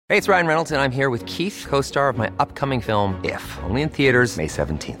Hey, it's Ryan Reynolds, and I'm here with Keith, co-star of my upcoming film, If, only in theaters May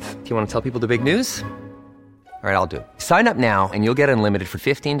 17th. Do you want to tell people the big news? All right, I'll do it. Sign up now and you'll get unlimited for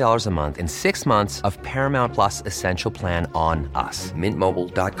 $15 a month and 6 months of Paramount Plus Essential Plan on us.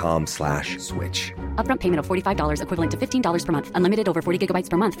 MintMobile.com/switch. Upfront payment of $45 equivalent to $15 per month. Unlimited over 40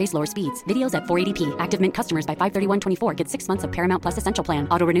 gigabytes per month. Face lower speeds. Videos at 480p. Active Mint customers by 531.24 get 6 months of Paramount Plus Essential Plan.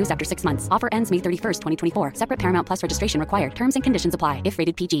 Auto renews after 6 months. Offer ends May 31st, 2024. Separate Paramount Plus registration required. Terms and conditions apply if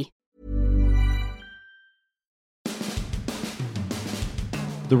rated PG.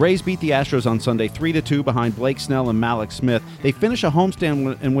 The Rays beat the Astros on Sunday 3-2 behind Blake Snell and Malik Smith. They finish a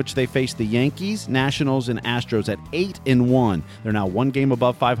homestand in which they face the Yankees, Nationals, and Astros at 8-1. They're now one game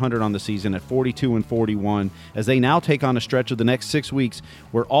above 500 on the season at 42-41 as they now take on a stretch of the next 6 weeks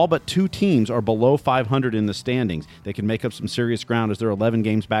where all but 2 teams are below 500 in the standings. They can make up some serious ground as they're 11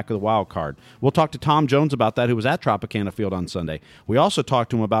 games back of the wild card. We'll talk to Tom Jones about that, who was at Tropicana Field on Sunday. We also talked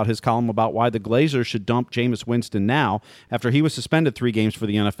to him about his column about why the Glazers should dump Jameis Winston now after he was suspended 3 games for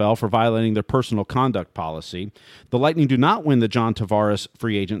the NFL for violating their personal conduct policy. The Lightning do not win the John Tavares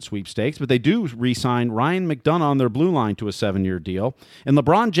free agent sweepstakes, but they do re-sign Ryan McDonough on their blue line to a 7-year deal. And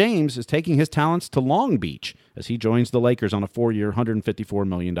LeBron James is taking his talents to Long Beach as he joins the Lakers on a 4-year, $154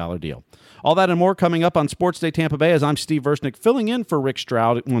 million deal. All that and more coming up on Sports Day Tampa Bay as I'm Steve Versnick filling in for Rick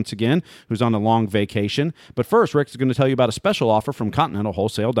Stroud once again, who's on a long vacation. But first, Rick's going to tell you about a special offer from Continental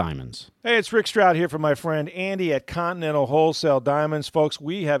Wholesale Diamonds. Hey, it's Rick Stroud here from my friend Andy at Continental Wholesale Diamonds. Folks,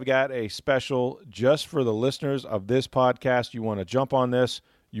 we have got a special just for the listeners of this podcast. You want to jump on this,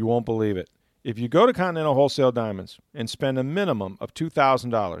 you won't believe it. If you go to Continental Wholesale Diamonds and spend a minimum of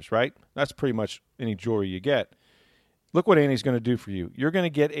 $2,000, right? That's pretty much any jewelry you get. Look what Andy's going to do for you. You're going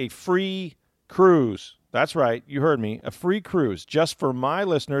to get a free cruise. That's right. You heard me. A free cruise just for my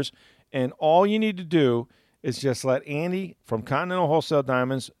listeners. And all you need to do is just let Andy from Continental Wholesale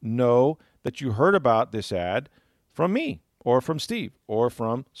Diamonds know that you heard about this ad from me or from Steve or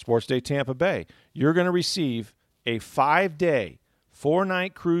from Sports Day Tampa Bay. You're going to receive a 5-day,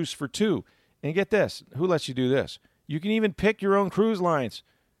 4-night cruise for 2. And get this, who lets you do this? You can even pick your own cruise lines.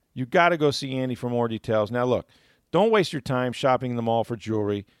 You got to go see Andy for more details. Now, look, don't waste your time shopping in the mall for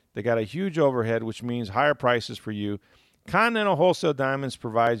jewelry. They got a huge overhead, which means higher prices for you. Continental Wholesale Diamonds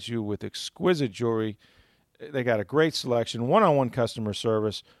provides you with exquisite jewelry. They got a great selection, one-on-one customer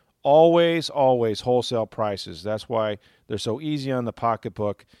service, always wholesale prices. That's why they're so easy on the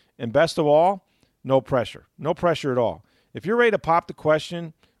pocketbook. And best of all, no pressure. No pressure at all. If you're ready to pop the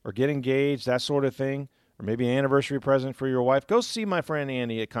question or get engaged, that sort of thing, or maybe an anniversary present for your wife, go see my friend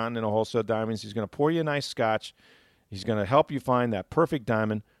Andy at Continental Wholesale Diamonds. He's going to pour you a nice scotch. He's going to help you find that perfect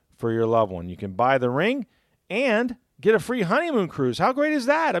diamond for your loved one. You can buy the ring and get a free honeymoon cruise. How great is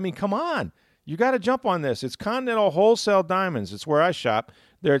that? I mean, come on. You got to jump on this. It's Continental Wholesale Diamonds. It's where I shop.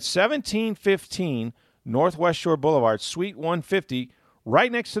 They're at 1715 Northwest Shore Boulevard, Suite 150,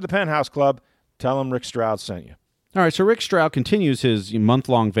 right next to the Penthouse Club. Tell them Rick Stroud sent you. All right, so Rick Stroud continues his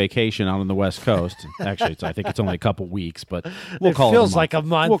month-long vacation out on the West Coast. Actually, I think it's only a couple weeks, but we'll call it a month. It feels like a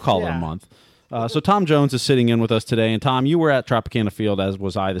month. We'll call it a month. So Tom Jones is sitting in with us today. And, Tom, you were at Tropicana Field, as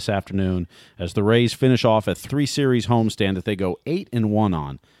was I this afternoon, as the Rays finish off a 3-series homestand that they go 8-1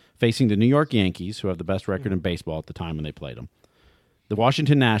 on, facing the New York Yankees, who have the best record in baseball at the time when they played them, the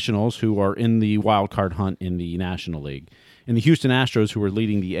Washington Nationals, who are in the wild card hunt in the National League, and the Houston Astros, who are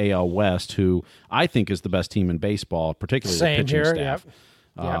leading the AL West, who I think is the best team in baseball, particularly the pitching staff.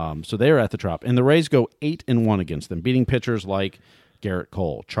 Yep. So they're at the Trop. And the Rays go 8-1 against them, beating pitchers like Garrett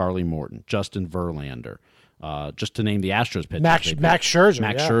Cole, Charlie Morton, Justin Verlander, just to name the Astros pitchers. Max Scherzer.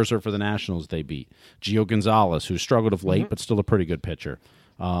 Max Scherzer for the Nationals they beat. Gio Gonzalez, who struggled of late, but still a pretty good pitcher.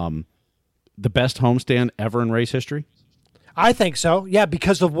 The best homestand ever in Rays history? I think so, yeah,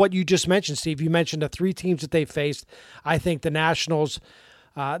 because of what you just mentioned, Steve. You mentioned the 3 teams that they faced. I think the Nationals,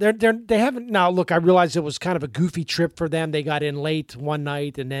 they haven't. Now, look, I realize it was kind of a goofy trip for them. They got in late one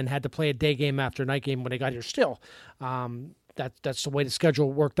night and then had to play a day game after a night game when they got here. Still, that's the way the schedule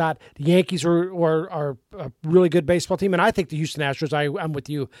worked out. The Yankees are a really good baseball team, and I think the Houston Astros. I'm with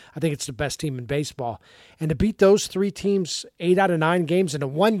you. I think it's the best team in baseball. And to beat those 3 teams 8 out of 9 games, and the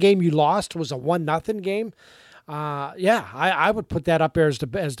one game you lost was a 1-0 game. I would put that up there as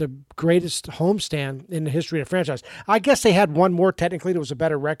the greatest homestand in the history of the franchise. I guess they had one more technically that was a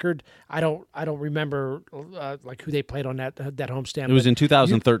better record. I don't remember like who they played on that homestand. It was in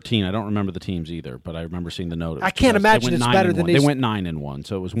 2013. I don't remember the teams either, but I remember seeing the note. I can't imagine it's better than they went 9-1,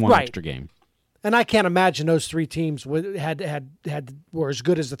 so it was one extra game. And I can't imagine those three teams were as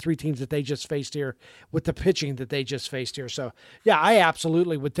good as the three teams that they just faced here with the pitching that they just faced here. So, yeah, I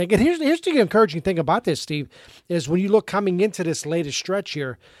absolutely would think. And here's the encouraging thing about this, Steve, is when you look coming into this latest stretch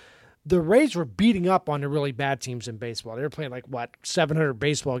here, the Rays were beating up on the really bad teams in baseball. They were playing 700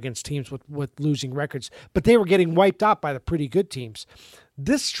 baseball against teams with losing records, but they were getting wiped out by the pretty good teams.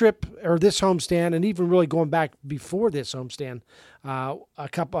 This trip or this homestand, and even really going back before this homestand,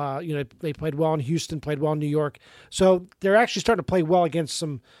 they played well in Houston, played well in New York. So they're actually starting to play well against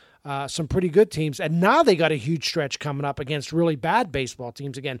some pretty good teams. And now they got a huge stretch coming up against really bad baseball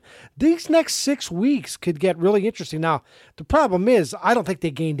teams again. These next 6 weeks could get really interesting. Now, the problem is I don't think they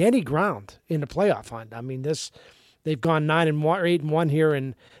gained any ground in the playoff hunt. I mean, they've gone 9-1 or 8-1 here,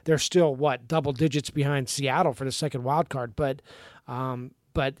 and they're still, double digits behind Seattle for the second wild card. But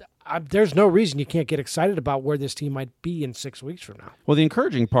there's no reason you can't get excited about where this team might be in 6 weeks from now. Well, the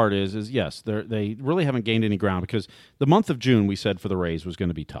encouraging part is yes, they really haven't gained any ground because the month of June, we said for the Rays, was going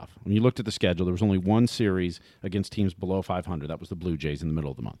to be tough. When you looked at the schedule, there was only one series against teams below 500. That was the Blue Jays in the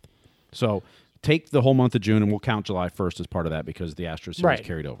middle of the month. So take the whole month of June, and we'll count July 1st as part of that because the Astros series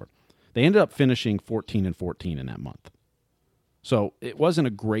carried over. They ended up finishing 14-14 in that month. So it wasn't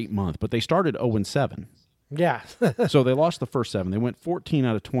a great month, but they started 0-7. Yeah. So they lost the first 7. They went 14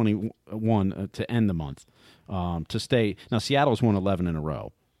 out of 21 to end the month to stay. Now, Seattle's won 11 in a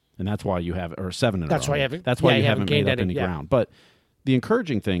row, and that's why you have – or 7 in a row. That's why you haven't made up any ground. But the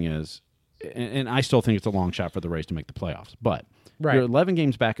encouraging thing is – and I still think it's a long shot for the Rays to make the playoffs, but you're 11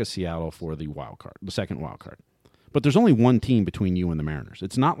 games back of Seattle for the wild card, the second wild card. But there's only one team between you and the Mariners.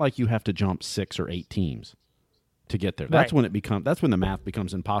 It's not like you have to jump 6 or 8 teams to get there. That's when that's when the math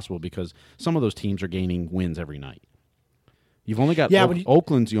becomes impossible because some of those teams are gaining wins every night. You've only got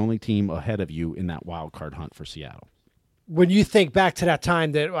Oakland's the only team ahead of you in that wild card hunt for Seattle. When you think back to that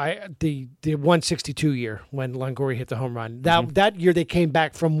time that the 162 year when Longoria hit the home run, that year they came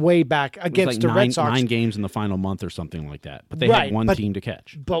back from way back against the Red Sox. 9 games in the final month or something like that. But they had one team to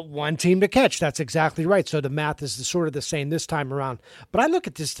catch. But one team to catch. That's exactly right. So the math is sort of the same this time around. But I look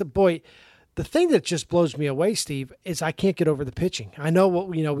at this, boy. The thing that just blows me away, Steve, is I can't get over the pitching. I know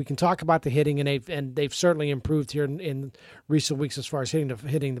we can talk about the hitting, and they've certainly improved here in recent weeks as far as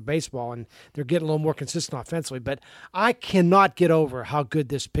hitting the baseball, and they're getting a little more consistent offensively. But I cannot get over how good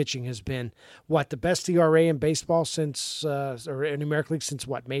this pitching has been. The best ERA in baseball since, or in the American League since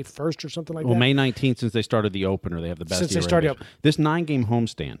May 1st or something like that? Well, May 19th since they started the opener, they have the best since ERA. They started this 9-game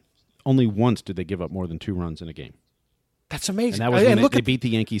homestand, only once did they give up more than 2 runs in a game. That's amazing. And that was when they beat the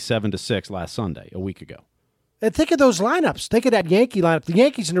Yankees 7-6 last Sunday, a week ago. And think of those lineups. Think of that Yankee lineup. The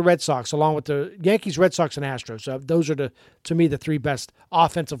Yankees and the Red Sox, along with the Yankees, Red Sox, and Astros. Those are, to me, the 3 best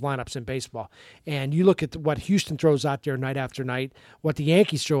offensive lineups in baseball. And you look at what Houston throws out there night after night, what the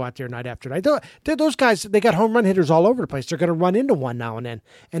Yankees throw out there night after night. Those guys, they got home run hitters all over the place. They're going to run into one now and then.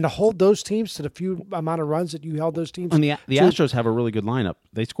 And to hold those teams to the few amount of runs that you held those teams. And the Astros have a really good lineup.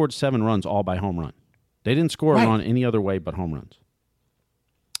 They scored 7 runs all by home run. They didn't score a run any other way but home runs.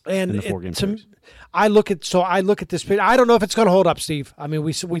 And in the 4-game series. I look at this pitch. I don't know if it's going to hold up, Steve. I mean,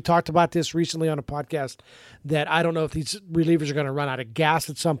 we talked about this recently on a podcast that I don't know if these relievers are going to run out of gas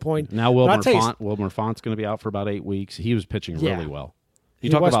at some point. Now Wilmer Font's going to be out for about 8 weeks. He was pitching really well.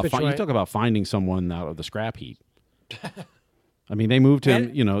 You talk about finding someone out of the scrap heap. I mean, they moved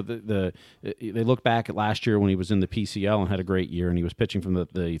him. They look back at last year when he was in the PCL and had a great year, and he was pitching from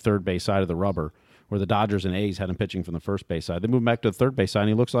the third base side of the rubber, where the Dodgers and A's had him pitching from the first base side. They moved back to the third base side, and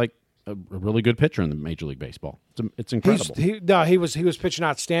he looks like a really good pitcher in the Major League Baseball. It's incredible. He was pitching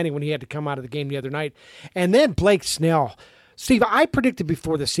outstanding when he had to come out of the game the other night. And then Blake Snell. Steve, I predicted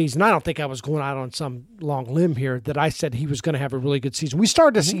before the season, I don't think I was going out on some long limb here, that I said he was going to have a really good season. We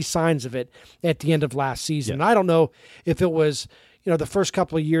started to see signs of it at the end of last season. Yes. I don't know if it was the first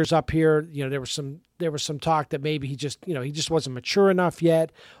couple of years up here, there was some talk that maybe he just wasn't mature enough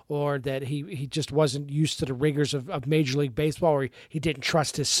yet, or that he just wasn't used to the rigors of Major League Baseball, or he didn't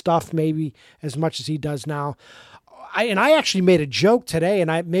trust his stuff maybe as much as he does now. I actually made a joke today,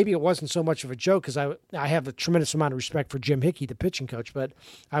 and maybe it wasn't so much of a joke because I have a tremendous amount of respect for Jim Hickey, the pitching coach, but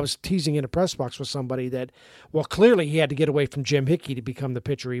I was teasing in a press box with somebody that, well, clearly he had to get away from Jim Hickey to become the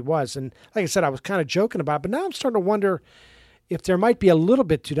pitcher he was. And like I said, I was kind of joking about it, but now I'm starting to wonder if there might be a little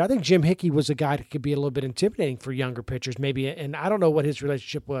bit to that. I think Jim Hickey was a guy that could be a little bit intimidating for younger pitchers, maybe, and I don't know what his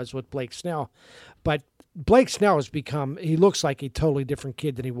relationship was with Blake Snell, but Blake Snell he looks like a totally different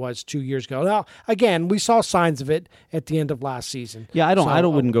kid than he was 2 years ago. Now, again, we saw signs of it at the end of last season. Yeah, I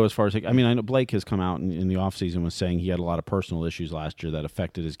wouldn't go as far as, I know Blake has come out in the offseason was saying he had a lot of personal issues last year that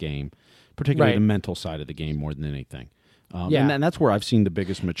affected his game, particularly the mental side of the game more than anything. And that's where I've seen the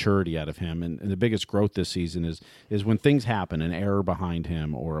biggest maturity out of him, and the biggest growth this season is when things happen, an error behind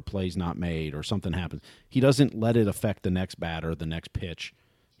him or a play's not made or something happens. He doesn't let it affect the next batter, the next pitch.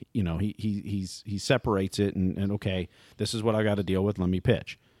 He separates it and okay, this is what I got to deal with. Let me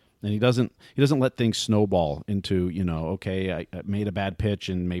pitch. And he doesn't let things snowball into, okay, I made a bad pitch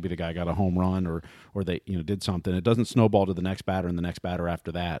and maybe the guy got a home run or they did something. It doesn't snowball to the next batter and the next batter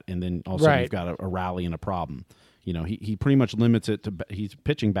after that, and then all of a sudden you've got a rally and a problem. He pretty much limits it to he's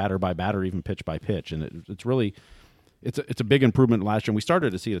pitching batter by batter, even pitch by pitch, and it's really it's a big improvement last year. And we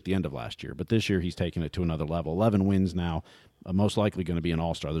started to see it at the end of last year, but this year he's taken it to another level. 11 wins now, most likely going to be an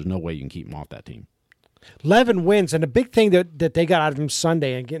all-star. There's no way you can keep him off that team. 11 wins, and a big thing that they got out of him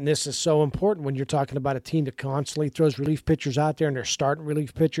Sunday, and again, this is so important when you're talking about a team that constantly throws relief pitchers out there, and they're starting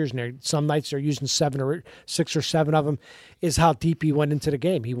relief pitchers, and some nights they're using 6 or 7 of them, is how deep he went into the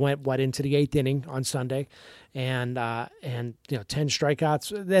game. He went into the 8th inning on Sunday, and 10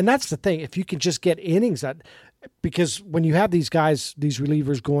 strikeouts, and that's the thing. If you can just get innings, because when you have these guys, these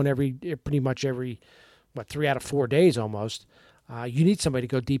relievers going pretty much every 3 out of 4 days almost. You need somebody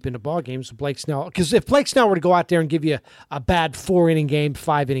to go deep into ball games. Blake Snell, because if Blake Snell were to go out there and give you a bad 4-inning game,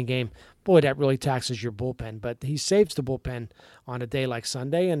 5-inning game, boy, that really taxes your bullpen. But he saves the bullpen on a day like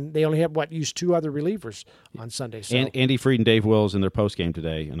Sunday, and they only have used 2 other relievers on Sunday. So. And Andy Fried and Dave Wills in their postgame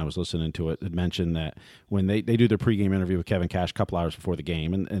today, and I was listening to it, had mentioned that when they do their pregame interview with Kevin Cash a couple hours before the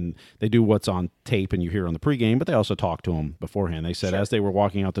game, and they do what's on tape and you hear on the pregame, but they also talk to him beforehand. They said as they were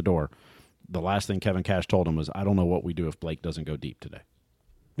walking out the door, the last thing Kevin Cash told him was, I don't know what we do if Blake doesn't go deep today.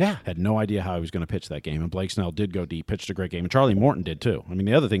 Yeah. Had no idea how he was going to pitch that game, and Blake Snell did go deep, pitched a great game, and Charlie Morton did too. I mean,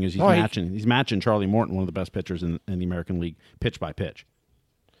 the other thing is he's matching Charlie Morton, one of the best pitchers in the American League, pitch by pitch.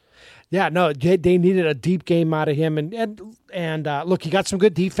 Yeah, no, they needed a deep game out of him, and look, he got some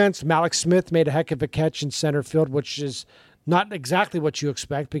good defense. Malik Smith made a heck of a catch in center field, which is not exactly what you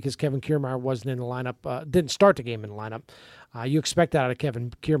expect because Kevin Kiermaier wasn't in the lineup, didn't start the game in the lineup. You expect that out of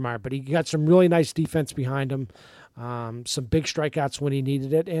Kevin Kiermaier, but he got some really nice defense behind him, some big strikeouts when he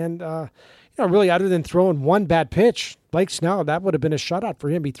needed it, and really other than throwing one bad pitch, Blake Snell, that would have been a shutout for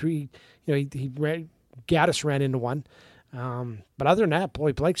him. Gaddis ran into one, but other than that,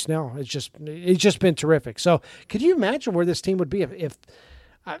 boy, Blake Snell it's just been terrific. So, could you imagine where this team would be if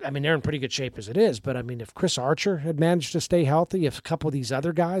they're in pretty good shape as it is, but if Chris Archer had managed to stay healthy, if a couple of these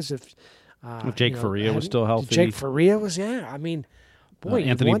other guys, if Jake Faria was still healthy. Jake Faria was, boy.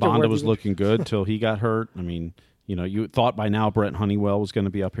 Anthony Bonda was looking good till he got hurt. You thought by now Brett Honeywell was going to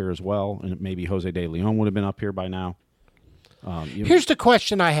be up here as well, and maybe Jose De Leon would have been up here by now. Here's the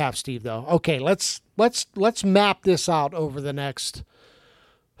question I have, Steve, though. Okay, let's map this out over the next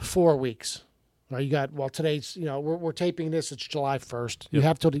 4 weeks. Today's, we're taping this, it's July 1st. You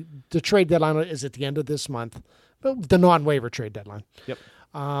have till the trade deadline is at the end of this month, the non-waiver trade deadline. Yep.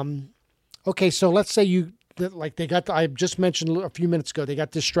 Okay, so let's say I just mentioned a few minutes ago, they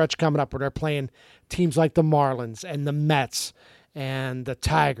got this stretch coming up where they're playing teams like the Marlins and the Mets and the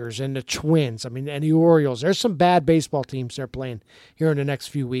Tigers and the Twins, and the Orioles. There's some bad baseball teams they're playing here in the next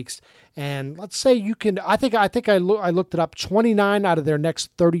few weeks. And let's say you can, I looked it up, 29 out of their next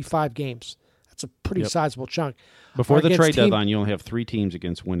 35 games. That's a pretty sizable chunk. Before the trade deadline, you only have 3 games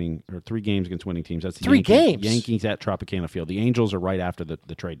against winning teams. That's the 3 games. Yankees at Tropicana Field. The Angels are right after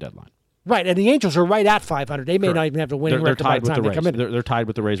the trade deadline. Right, and the Angels are right at 500. They may not even have a winning record by the time they come in. They're tied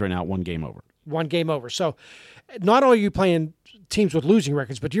with the Rays right now, 1 game over. 1 game over. So not only are you playing teams with losing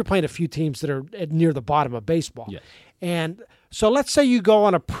records, but you're playing a few teams that are near the bottom of baseball. Yeah. And so let's say you go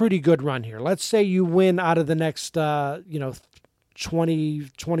on a pretty good run here. Let's say you win out of the next 20,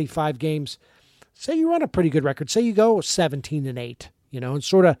 25 games. Say you run a pretty good record. Say you go 17-8, and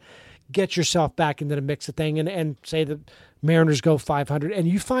sort of get yourself back into the mix of thing, and say the Mariners go 500, and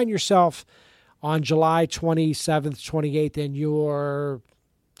you find yourself on July 27th, 28th, and you're,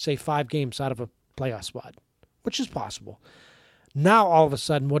 say, 5 games out of a playoff spot, which is possible. Now, all of a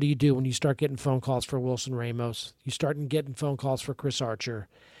sudden, what do you do when you start getting phone calls for Wilson Ramos? You start getting phone calls for Chris Archer.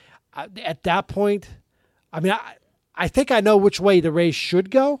 At that point, I think I know which way the Rays should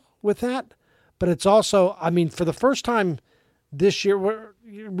go with that, but it's also, for the first time this year,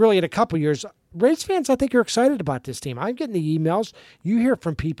 really in a couple years, Rays fans, I think, are excited about this team. I'm getting the emails. You hear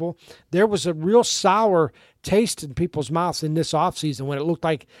from people. There was a real sour taste in people's mouths in this offseason when it looked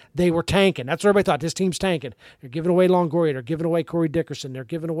like they were tanking. That's what everybody thought. This team's tanking. They're giving away Longoria. They're giving away Corey Dickerson. They're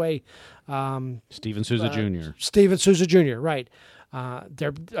giving away Steven Souza Jr. Steven Souza Jr., right.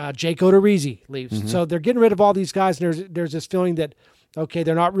 Jake Odorizzi leaves. Mm-hmm. So they're getting rid of all these guys, and there's this feeling that, okay,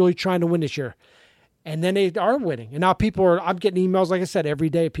 they're not really trying to win this year. And then they are winning. And now I'm getting emails, like I said, every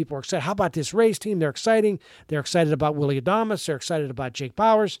day. People are excited. How about this Rays team? They're exciting. They're excited about Willy Adames. They're excited about Jake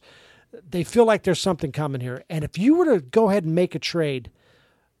Bauers. They feel like there's something coming here. And if you were to go ahead and make a trade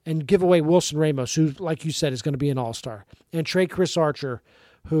and give away Wilson Ramos, who, like you said, is going to be an all-star, and trade Chris Archer,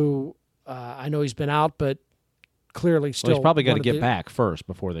 who I know he's been out, but clearly still. Well, he's probably got to get back first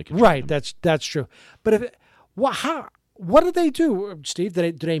before they can. Right, that's true. But what do they do, Steve?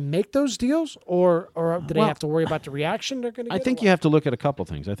 Do they make those deals, or do they have to worry about the reaction they're going to get? I think you have to look at a couple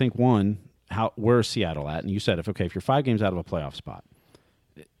things. I think, one, where's Seattle at? And you said, if you're 5 games out of a playoff spot,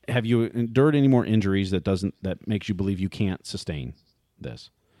 have you endured any more injuries that makes you believe you can't sustain this?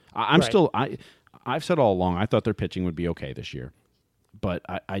 I've said all along, I thought their pitching would be okay this year, but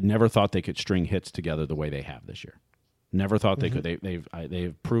I never thought they could string hits together the way they have this year. Never thought they could.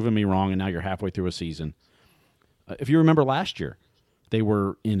 They've proven me wrong, and now you're halfway through a season. If you remember last year, they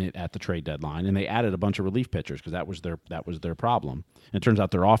were in it at the trade deadline, and they added a bunch of relief pitchers because that was their problem. And it turns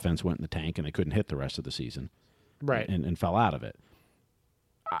out their offense went in the tank, and they couldn't hit the rest of the season, right? And fell out of it.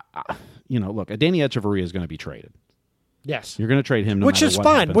 Look, Adeiny Echeverria is going to be traded. Yes, you're going to trade him, which is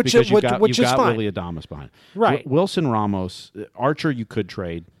fine. Which is fine. Willy Adames behind, right? Wilson Ramos, Archer, you could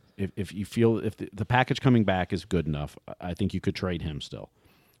trade if you feel if the package coming back is good enough. I think you could trade him still.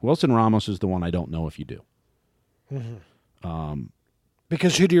 Wilson Ramos is the one I don't know if you do. Mm-hmm.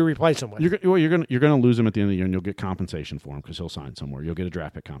 Because who do you replace him with? You're going to lose him at the end of the year, and you'll get compensation for him because he'll sign somewhere. You'll get a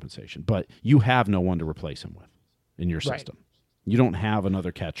draft pick compensation, but you have no one to replace him with in your system. Right. You don't have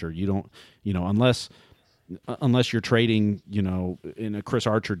another catcher. You don't, unless you're trading, in a Chris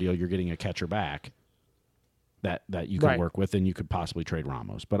Archer deal, you're getting a catcher back that you can work with, and you could possibly trade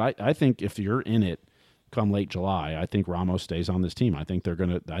Ramos. But I think if you're in it come late July, I think Ramos stays on this team. I think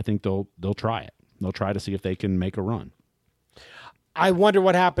they'll try it. They'll try to see if they can make a run. I wonder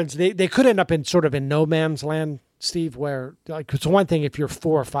what happens. They could end up in sort of in no man's land, Steve, where it's one thing if you're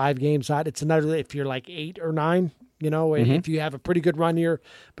 4 or 5 games out. It's another if you're like 8 or 9. If you have a pretty good run here,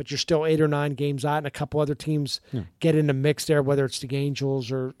 but you're still 8 or 9 games out, and a couple other teams get in the mix there, whether it's the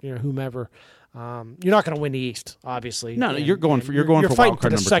Angels or whomever. You're not going to win the East, obviously. No, you're going for wild card the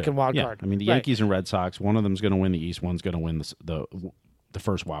number second 2. wild card. I mean, the Yankees and Red Sox. One of them's going to win the East. One's going to win the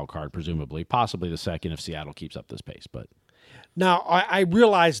first wild card, presumably, possibly the second if Seattle keeps up this pace. But now I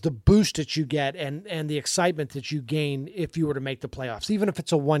realize the boost that you get and the excitement that you gain if you were to make the playoffs, even if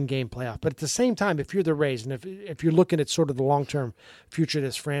it's a 1-game playoff. But at the same time, if you're the Rays and if you're looking at sort of the long-term future of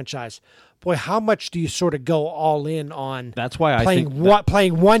this franchise, boy, how much do you sort of go all in on? That's why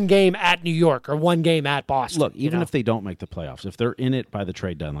playing 1 game at New York or 1 game at Boston. Look, even if they don't make the playoffs, if they're in it by the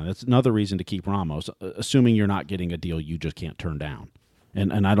trade deadline, that's another reason to keep Ramos, assuming you're not getting a deal you just can't turn down.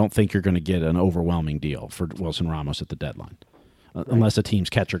 And I don't think you're going to get an overwhelming deal for Wilson Ramos at the deadline, unless a team's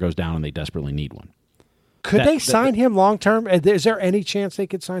catcher goes down and they desperately need one. Could they sign him long term? Is there any chance they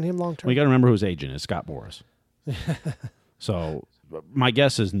could sign him long term? Well, you got to remember who his agent is, Scott Boras. So my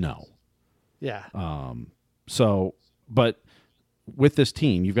guess is no. Yeah. But with this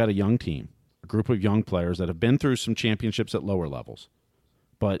team, you've got a young team, a group of young players that have been through some championships at lower levels.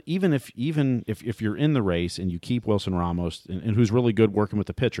 But even if you're in the race and you keep Wilson Ramos, and who's really good working with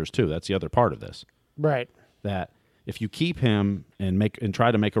the pitchers too, that's the other part of this. Right. That if you keep him and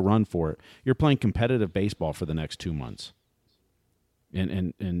try to make a run for it, you're playing competitive baseball for the next 2 months.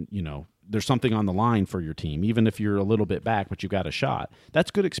 And there's something on the line for your team, even if you're a little bit back, but you've got a shot.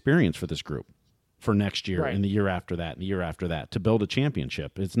 That's good experience for this group for next year and the year after that and the year after that to build a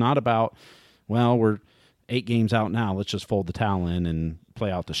championship. It's not about, we're 8 games out now, let's just fold the towel in and play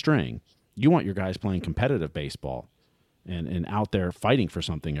out the string. You want your guys playing competitive baseball and out there fighting for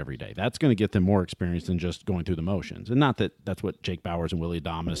something every day. That's going to get them more experience than just going through the motions. And not that that's what Jake Bauers and Willy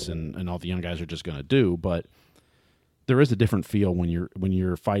Adames and all the young guys are just going to do, but there is a different feel when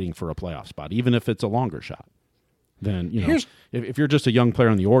you're fighting for a playoff spot, even if it's a longer shot. Then, if you're just a young player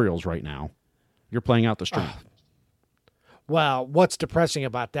on the Orioles right now, you're playing out the string. Well, what's depressing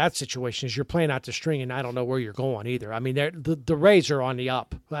about that situation is you're playing out the string, and I don't know where you're going either. I mean, the Rays are on the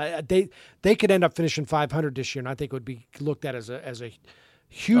up. They could end up finishing 500 this year, and I think it would be looked at as a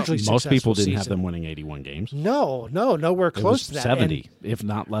hugely successful most people didn't season. have them winning 81 games. No, nowhere close to that. 70, if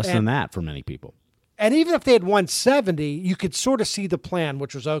not less than that for many people. And even if they had won 70, you could sort of see the plan,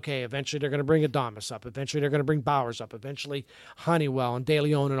 which was, okay, eventually they're going to bring Adames up. Eventually they're going to bring Bauers up. Eventually Honeywell and De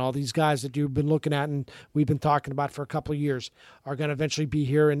Leon and all these guys that you've been looking at and we've been talking about for a couple of years are going to eventually be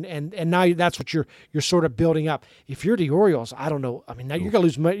here. And now that's what you're sort of building up. If you're the Orioles, I don't know. I mean, now you're going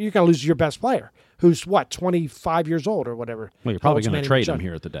to lose your best player, who's 25 years old or whatever. Well, you're probably going to trade him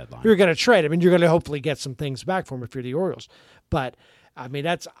here at the deadline. You're going to trade him, and you're going to hopefully get some things back for him if you're the Orioles. But I mean,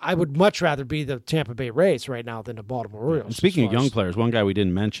 I would much rather be the Tampa Bay Rays right now than the Baltimore Orioles. And speaking of young players, one guy we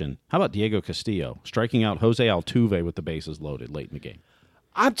didn't mention, how about Diego Castillo striking out Jose Altuve with the bases loaded late in the game?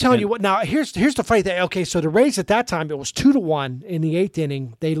 I'm telling you what. Now, here's the funny thing. Okay, so the Rays at that time, it was 2-1 in the 8th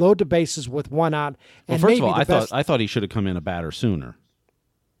inning. They load the bases with one out. And well, first of all, I thought he should have come in a batter sooner.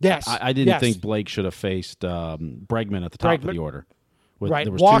 Yes, I didn't think Blake should have faced Bregman at the top of the order. Right,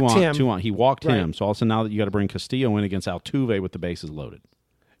 there was walked two him. on. He walked him. So also now that you got to bring Castillo in against Altuve with the bases loaded.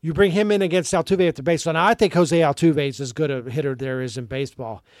 You bring him in against Altuve at the baseline. Now, I think Jose Altuve is as good a hitter there is in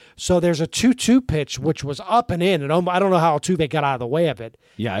baseball. So there's a 2-2 pitch, which was up and in, and I don't know how Altuve got out of the way of it.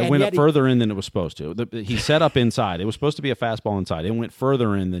 Yeah, it went up further in than it was supposed to. He set up inside. It was supposed to be a fastball inside. It went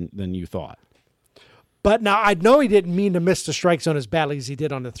further in than you thought. But now I know he didn't mean to miss the strike zone as badly as he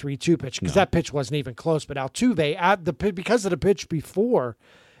did on the 3-2 pitch because that pitch wasn't even close. But Altuve, because of the pitch before,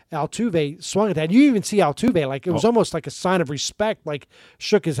 Altuve swung at that. You even see Altuve, like it was almost like a sign of respect, like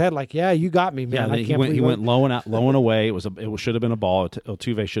shook his head like, yeah, you got me, man. Yeah, he went low and away. It should have been a ball.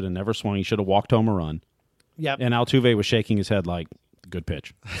 Altuve should have never swung. He should have walked home a run. Yep. And Altuve was shaking his head like, good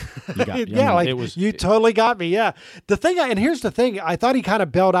pitch. You got, you totally got me. Yeah. And here's the thing. I thought he kind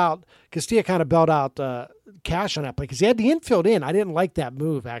of bailed out. Castillo kind of bailed out Cash on that play because he had the infield in. I didn't like that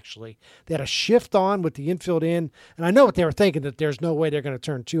move, actually. They had a shift on with the infield in. And I know what they were thinking, that there's no way they're going to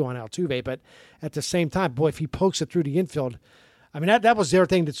turn 2 on Altuve. But at the same time, boy, if he pokes it through the infield, I mean, that was their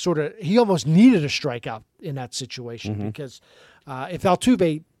thing that sort of, he almost needed a strikeout in that situation because if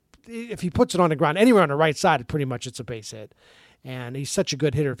Altuve, if he puts it on the ground anywhere on the right side, pretty much it's a base hit. And he's such a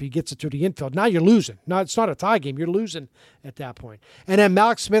good hitter if he gets it through the infield. Now you're losing. No, it's not a tie game. You're losing at that point. And then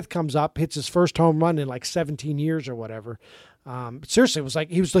Mallex Smith comes up, hits his first home run in like 17 years or whatever. Seriously, it was like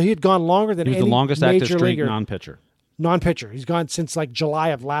he had gone longer than any the longest active streak leaguer. non-pitcher. Non-pitcher. He's gone since like July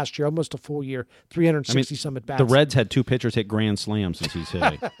of last year, almost a full year, 360-some at bats. The Reds had 2 pitchers hit grand slams since he's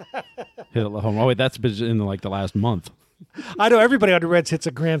hitting. Hit a home. Oh, wait, that's been in like the last month. I know everybody on the Reds hits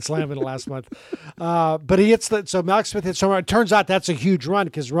a grand slam in the last month. But he hits so Mallex Smith hits home run. It turns out that's a huge run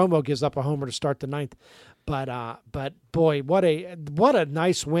because Romo gives up a homer to start the 9th. But boy, what a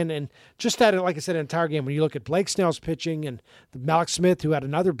nice win. And just that, like I said, an entire game, when you look at Blake Snell's pitching and Mallex Smith, who had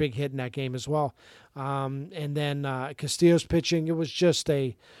another big hit in that game as well. And then Castillo's pitching, it was just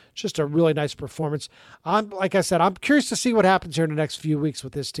a really nice performance. Like I said, I'm curious to see what happens here in the next few weeks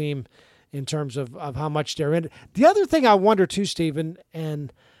with this team in terms of how much they're in. The other thing I wonder too, Stephen,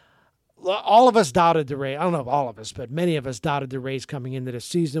 and all of us doubted the Rays. I don't know if all of us, but many of us doubted the Rays coming into the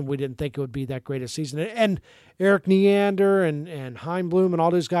season. We didn't think it would be that great a season. And Eric Neander and Heimblum and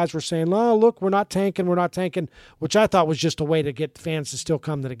all those guys were saying, oh, look, we're not tanking, which I thought was just a way to get fans to still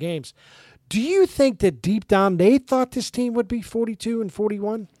come to the games. Do you think that deep down they thought this team would be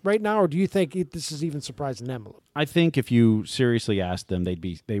 42-41 right now, or do you think this is even surprising them a little? I think if you seriously asked them,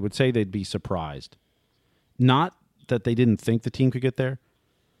 they would say they'd be surprised. Not that they didn't think the team could get there.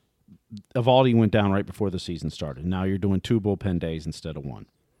 Evaldi went down right before the season started. Now you're doing 2 bullpen days instead of 1.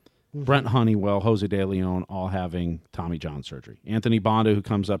 Mm-hmm. Brent Honeywell, Jose De Leon, all having Tommy John surgery. Anthony Bonda, who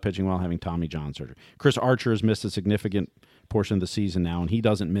comes up pitching well, having Tommy John surgery. Chris Archer has missed a significant portion of the season now, and he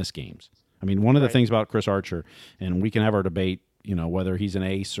doesn't miss games. I mean, one of the things about Chris Archer, and we can have our debate, whether he's an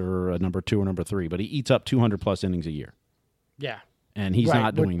ace or a number 2 or number 3, but he eats up 200-plus innings a year. Yeah. And he's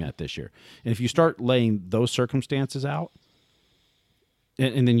not doing that this year. And if you start laying those circumstances out,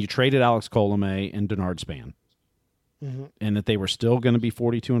 and then you traded Alex Colomé and Denard Span, and that they were still going to be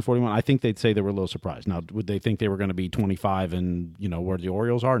 42-41, I think they'd say they were a little surprised. Now, would they think they were going to be 25 and, where the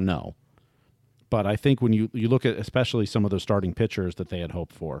Orioles are? No. But I think when you look at especially some of those starting pitchers that they had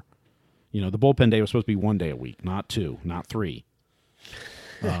hoped for, the bullpen day was supposed to be 1 day a week, not 2, not 3.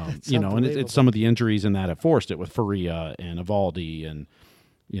 And it's some of the injuries in that have forced it with Faria and Evaldi and,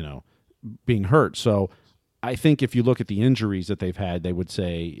 being hurt. So I think if you look at the injuries that they've had, they would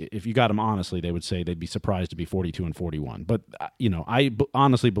say, if you got them honestly, they would say they'd be surprised to be 42-41. But, I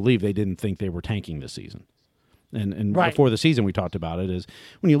honestly believe they didn't think they were tanking this season. And before the season we talked about it is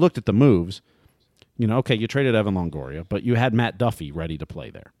when you looked at the moves, okay, you traded Evan Longoria, but you had Matt Duffy ready to play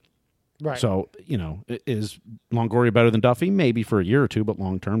there. Right. So, is Longoria better than Duffy? Maybe for a year or two, but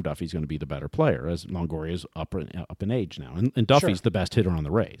long-term, Duffy's going to be the better player as Longoria's up in age now. And Duffy's the best hitter on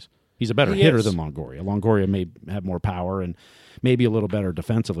the Rays. He's a better hitter than Longoria. Longoria may have more power and maybe a little better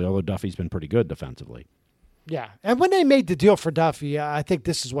defensively, although Duffy's been pretty good defensively. Yeah, and when they made the deal for Duffy, I think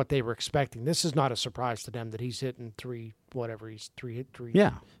this is what they were expecting. This is not a surprise to them that he's hitting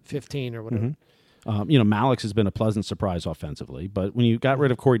 315 or whatever. Malik has been a pleasant surprise offensively, but when you got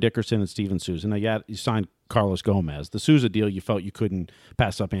rid of Corey Dickerson and Steven Souza, now you signed Carlos Gomez. The Souza deal, you felt you couldn't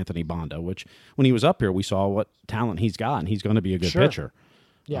pass up Anthony Banda, which when he was up here, we saw what talent he's got, and he's going to be a good pitcher.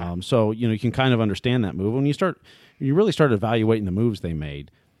 Yeah. So you can kind of understand that move. When you really start evaluating the moves they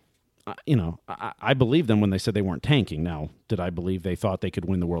made, I believe them when they said they weren't tanking. Now, did I believe they thought they could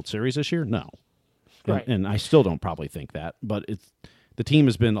win the World Series this year? No. Right. And I still don't probably think that, but the team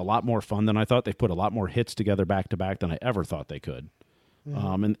has been a lot more fun than I thought. They've put a lot more hits together back-to-back than I ever thought they could.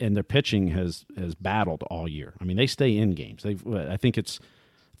 And their pitching has battled all year. I mean, they stay in games. I think it's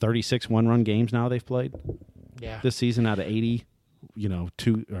 36 one-run games now they've played this season out of 80,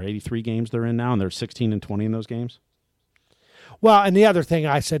 2 or 83 games they're in now, and they're 16-20 in those games. Well, and the other thing,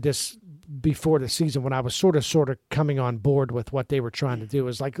 I said this before the season when I was sort of coming on board with what they were trying to do,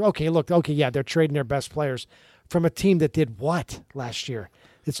 is like, they're trading their best players from a team that did what last year?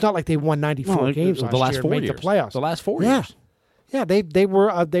 It's not like they won 94 games last year and made the playoffs. The last 4 years. Yeah, they were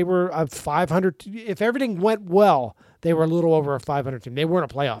a 500. If everything went well, they were a little over a 500 team. They weren't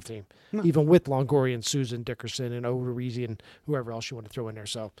a playoff team, even with Longoria and Susan Dickerson and Odorizzi and whoever else you want to throw in there.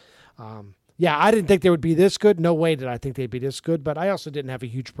 So, I didn't think they would be this good. No way did I think they'd be this good. But I also didn't have a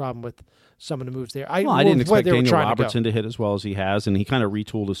huge problem with some of the moves there. I didn't expect Daniel Robertson to hit as well as he has, and he kind of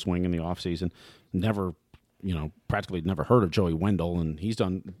retooled his swing in the offseason. Practically never heard of Joey Wendell, and he's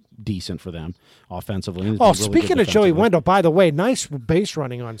done decent for them offensively. Oh, speaking of Joey Wendell, by the way, nice base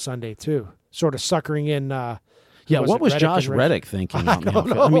running on Sunday, too. Sort of suckering in. What was Josh Reddick thinking?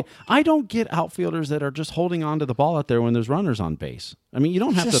 I don't get outfielders that are just holding on to the ball out there when there's runners on base. I mean, you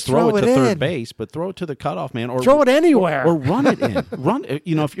don't have to throw it to third base, but throw it to the cutoff man, or throw it anywhere, or run it in.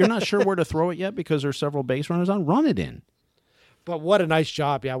 If you're not sure where to throw it yet because there's several base runners on, run it in. But what a nice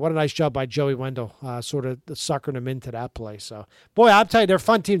job, what a nice job by Joey Wendell, sort of suckering him into that play. So, boy, I'll tell you, they're a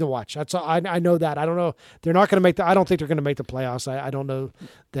fun team to watch. That's all, I know that. I don't know. They're not going to I don't think they're going to make the playoffs. I don't know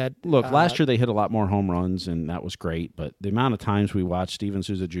that. Look, last year they hit a lot more home runs, and that was great. But the amount of times we watched Steven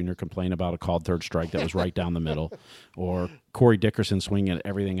Souza Jr. complain about a called third strike that was right down the middle, or Corey Dickerson swinging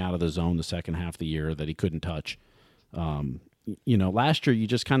everything out of the zone the second half of the year that he couldn't touch. Last year you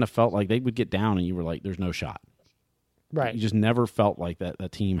just kind of felt like they would get down, and you were like, "There's no shot." Right. You just never felt like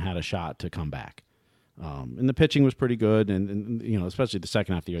that team had a shot to come back. And the pitching was pretty good, and especially the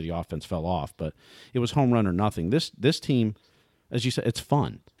second half of the year, the offense fell off. But it was home run or nothing. This team, as you said, it's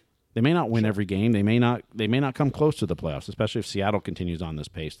fun. They may not win every game. They may not come close to the playoffs, especially if Seattle continues on this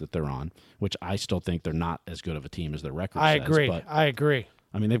pace that they're on, which I still think they're not as good of a team as their record says. I agree.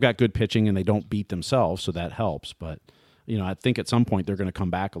 I mean, they've got good pitching, and they don't beat themselves, so that helps. But I think at some point they're going to come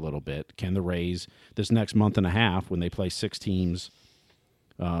back a little bit. Can the Rays, this next month and a half, when they play 6 teams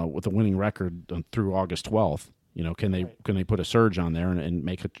with a winning record through August 12th, can they put a surge on there and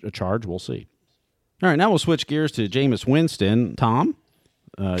make a charge? We'll see. All right, now we'll switch gears to Jameis Winston. Tom,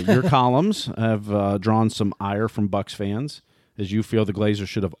 your columns have drawn some ire from Bucs fans, as you feel the Glazers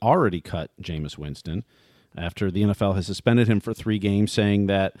should have already cut Jameis Winston after the NFL has suspended him for 3 games, saying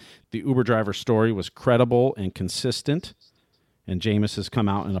that the Uber driver story was credible and consistent. And Jameis has come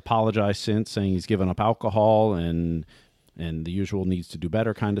out and apologized since, saying he's given up alcohol and the usual needs to do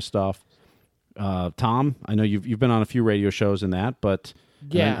better kind of stuff. Tom, I know you've been on a few radio shows in that, but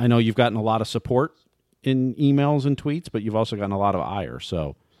I know you've gotten a lot of support in emails and tweets, but you've also gotten a lot of ire.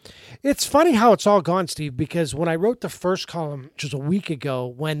 So it's funny how it's all gone, Steve, because when I wrote the first column, which was a week ago,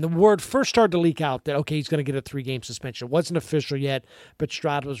 when the word first started to leak out that, okay, he's going to get a 3-game suspension. It wasn't official yet, but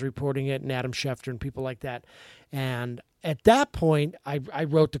Stroud was reporting it and Adam Schefter and people like that. And at that point, I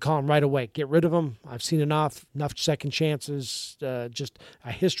wrote the column right away. Get rid of him. I've seen enough second chances, just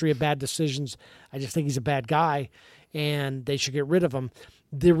a history of bad decisions. I just think he's a bad guy, and they should get rid of him.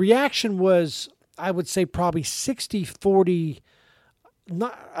 The reaction was, I would say, probably 60-40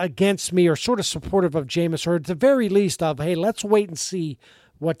 not against me or sort of supportive of Jameis, or at the very least of, hey, let's wait and see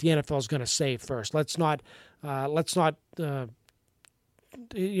what the NFL is going to say first. Let's not sort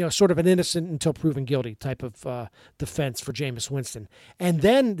of an innocent until proven guilty type of defense for Jameis Winston. And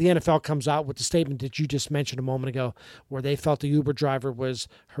then the NFL comes out with the statement that you just mentioned a moment ago, where they felt the Uber driver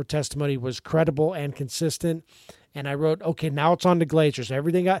her testimony was credible and consistent. And I wrote, okay, now it's on the Glazers.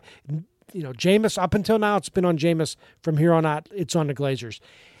 Everything got, Jameis, up until now, it's been on Jameis. From here on out, it's on the Glazers.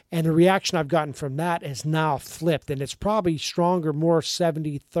 And the reaction I've gotten from that is now flipped, and it's probably stronger, more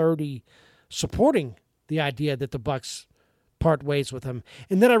 70-30 supporting the idea that the Bucs part ways with him.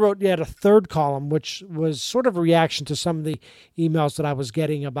 And then I wrote a third column, which was sort of a reaction to some of the emails that I was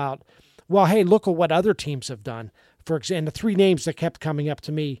getting about, well, hey, look at what other teams have done. For example, and the 3 names that kept coming up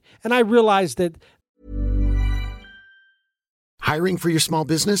to me. And I realized that Hiring for your small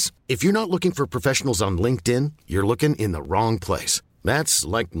business? If you're not looking for professionals on LinkedIn, you're looking in the wrong place. That's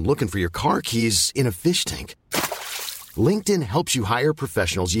like looking for your car keys in a fish tank. LinkedIn helps you hire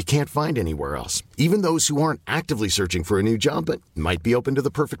professionals you can't find anywhere else, even those who aren't actively searching for a new job but might be open to the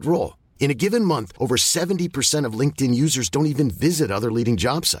perfect role. In a given month, over 70% of LinkedIn users don't even visit other leading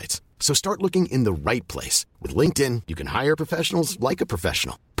job sites. So start looking in the right place. With LinkedIn, you can hire professionals like a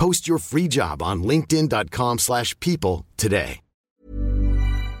professional. Post your free job on linkedin.com/people today.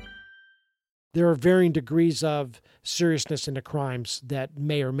 There are varying degrees of seriousness in the crimes that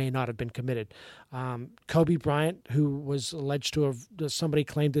may or may not have been committed. Kobe Bryant, who was alleged to have, somebody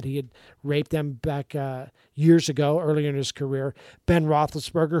claimed that he had raped them back years ago, earlier in his career. Ben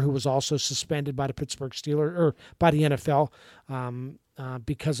Roethlisberger, who was also suspended by the Pittsburgh Steelers, or by the NFL,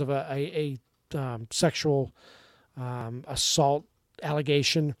 because of a sexual assault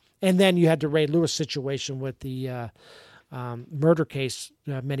allegation. And then you had the Ray Lewis situation with the murder case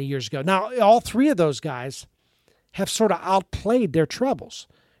many years ago. Now, all three of those guys have sort of outplayed their troubles.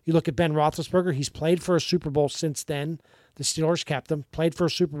 You look at Ben Roethlisberger, he's played for a Super Bowl since then. The Steelers kept him, played for a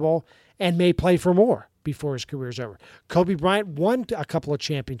Super Bowl, and may play for more before his career's over. Kobe Bryant won a couple of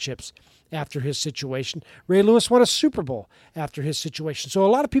championships after his situation. Ray Lewis won a Super Bowl after his situation. So a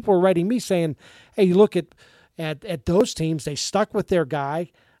lot of people were writing me saying, hey, you look at those teams, they stuck with their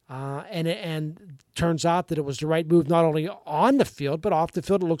guy, and turns out that it was the right move not only on the field, but off the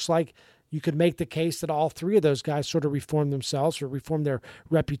field. It looks like you could make the case that all three of those guys sort of reformed themselves or reformed their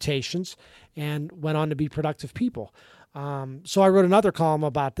reputations and went on to be productive people. So I wrote another column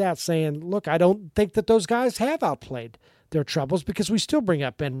about that saying, look, I don't think that those guys have outplayed their troubles, because we still bring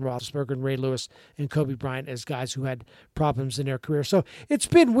up Ben Roethlisberger and Ray Lewis and Kobe Bryant as guys who had problems in their career. So it's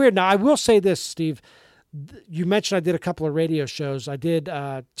been weird. Now, I will say this, Steve. You mentioned I did a couple of radio shows. I did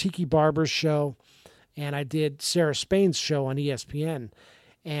Tiki Barber's show, and I did Sarah Spain's show on ESPN.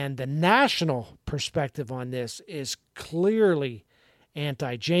 And the national perspective on this is clearly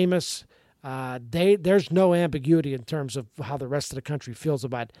anti-Jameis. There's no ambiguity in terms of how the rest of the country feels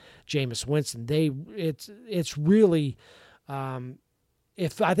about Jameis Winston. It's really,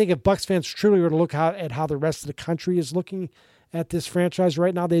 if Bucs fans truly were to look at how the rest of the country is looking at this franchise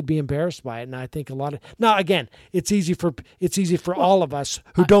right now, they'd be embarrassed by it. And I think now again, it's easy for all of us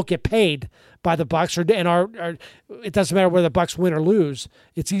who don't get paid by the Bucs, it doesn't matter whether the Bucs win or lose.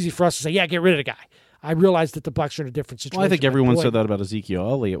 It's easy for us to say, yeah, get rid of the guy. I realize that the Bucs are in a different situation. Well, I think everyone said that about Ezekiel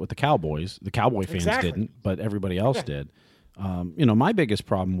Elliott with the Cowboys. The Cowboy fans didn't, but everybody else did. My biggest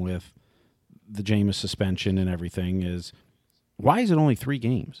problem with the Jameis suspension and everything is, why is it only 3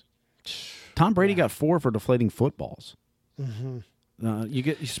 games? Tom Brady got 4 for deflating footballs. Mm-hmm.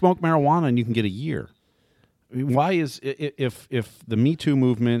 You smoke marijuana and you can get a year. I mean, why is if the Me Too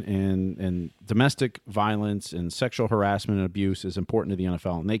movement and domestic violence and sexual harassment and abuse is important to the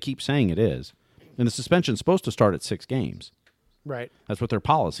NFL, and they keep saying it is, and the suspension is supposed to start at 6 games, right? That's what their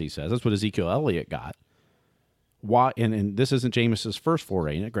policy says. That's what Ezekiel Elliott got. Why? And this isn't Jameis's first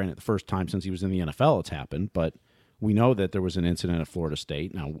foray in it. Granted, the first time since he was in the NFL it's happened, but we know that there was an incident at Florida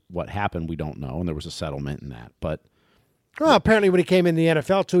State. Now, what happened we don't know, and there was a settlement in that, but. Well, apparently when he came in the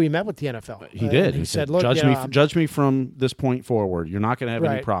NFL, too, he met with the NFL. He did. He said, look, judge me from this point forward. You're not going to have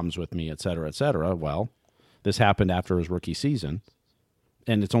any problems with me, et cetera, et cetera. Well, this happened after his rookie season,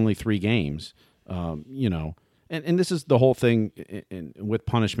 and it's only 3 games, And this is the whole thing with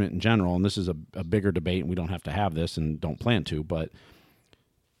punishment in general, and this is a bigger debate, and we don't have to have this and don't plan to, but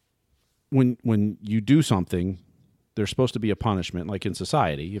when you do something, there's supposed to be a punishment, like in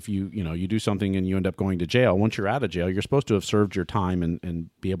society. If you do something and you end up going to jail, once you're out of jail, you're supposed to have served your time and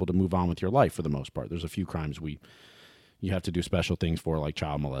be able to move on with your life for the most part. There's a few crimes you have to do special things for, like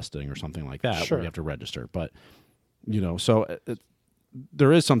child molesting or something like that, sure, where you have to register. But, so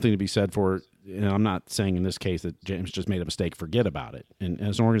there is something to be said for, and I'm not saying in this case that James just made a mistake, forget about it. And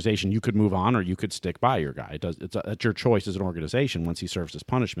as an organization, you could move on or you could stick by your guy. It's your choice as an organization once he serves his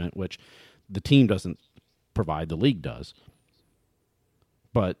punishment, which the team doesn't provide, the league does.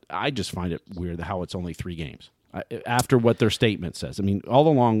 But I just find it weird how it's only 3 games after what their statement says. I mean, all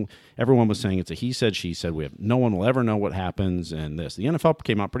along, everyone was saying it's a he said, she said. No one will ever know what happens, and this. The NFL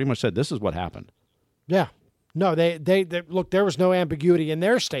came out pretty much said this is what happened. Yeah. No, they look, there was no ambiguity in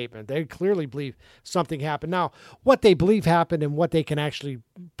their statement. They clearly believe something happened. Now, what they believe happened and what they can actually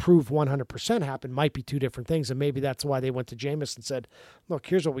prove 100% happened might be 2 different things, and maybe that's why they went to Jameis and said, look,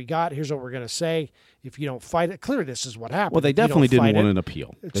 here's what we got. Here's what we're going to say. If you don't fight it, clearly this is what happened. Well, they definitely didn't want an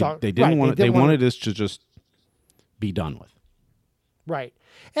appeal. They wanted this to just be done with. Right.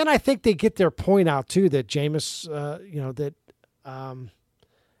 And I think they get their point out, too, that Jameis,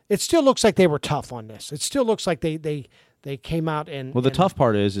 it still looks like they were tough on this. It still looks like they They came out and the tough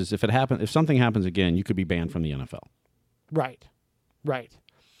part is if something happens again, you could be banned from the NFL. Right.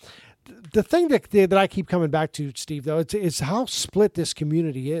 The thing that I keep coming back to, Steve, though, it's how split this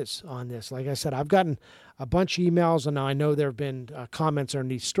community is on this. Like I said, I've gotten a bunch of emails, and now I know there have been comments on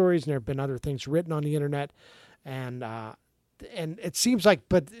these stories, and there have been other things written on the internet, and it seems like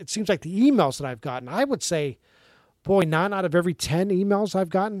the emails that I've gotten, I would say, boy, 9 out of every 10 emails I've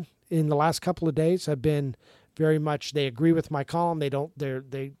gotten in the last couple of days have been very much they agree with my column.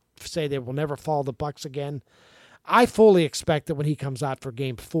 They say they will never follow the Bucs again. I fully expect that when he comes out for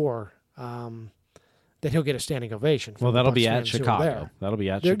Game 4, that he'll get a standing ovation. Well, that'll be at Chicago.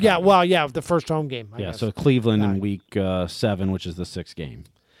 Chicago. Yeah, the first home game. I guess. So Cleveland in Week 7, which is the 6th game.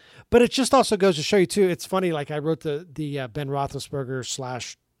 But it just also goes to show you too. It's funny. Like I wrote the Ben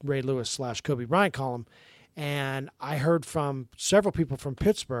Roethlisberger / Ray Lewis / Kobe Bryant column, and I heard from several people from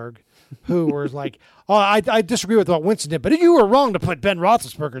Pittsburgh who were like, "Oh, I disagree with what Winston did, but you were wrong to put Ben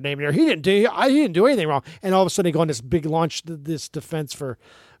Roethlisberger name in there. He didn't do anything wrong." And all of a sudden, they go on this big launch, this defense for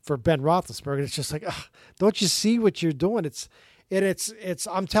Ben Roethlisberger. It's just like, don't you see what you're doing? It's.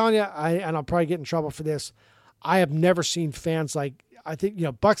 I'm telling you, and I'll probably get in trouble for this. I have never seen fans like. I think,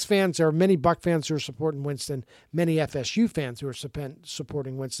 Bucs fans, there are many Bucs fans who are supporting Winston, many FSU fans who are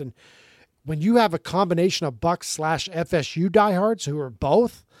supporting Winston. When you have a combination of Bucs / FSU diehards who are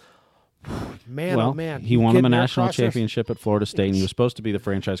both, man, oh man. He won him a national championship at Florida State, and he was supposed to be the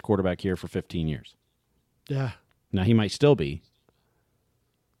franchise quarterback here for 15 years. Yeah. Now, he might still be,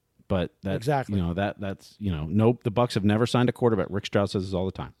 but that's, exactly. Nope, the Bucs have never signed a quarterback. Rick Strauss says this all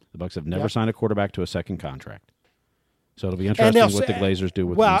the time. The Bucs have never signed a quarterback to a second contract. So it'll be interesting what the Glazers do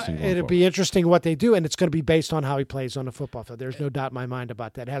with Winston going it'll forward. be interesting what they do, and it's going to be based on how he plays on the football field. There's no doubt in my mind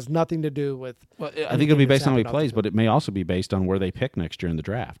about that. It has nothing to do with. Well, I think it'll be based on how he plays, but it may also be based on where they pick next year in the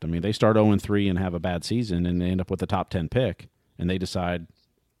draft. I mean, they start 0-3 and have a bad season, and they end up with the top 10 pick, and they decide,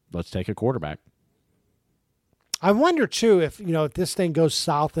 let's take a quarterback. I wonder too if this thing goes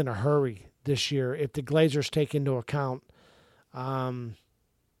south in a hurry this year, if the Glazers take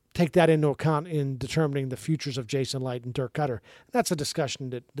that into account in determining the futures of Jason Licht and Dirk Koetter. That's a discussion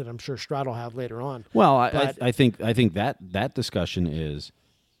that I'm sure Stroud will have later on. Well, I think that discussion is,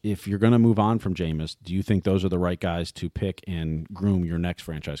 if you're going to move on from Jameis, do you think those are the right guys to pick and groom your next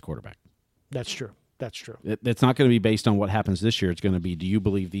franchise quarterback? That's true. It's not going to be based on what happens this year. It's going to be, do you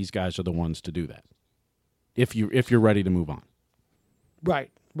believe these guys are the ones to do that? If you're ready to move on. Right.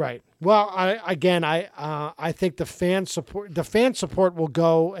 Well, I think the fan support will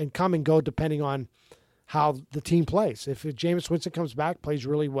go and come and go depending on how the team plays. If Jameis Winston comes back, plays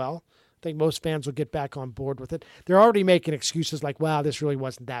really well, I think most fans will get back on board with it. They're already making excuses like, "Wow, this really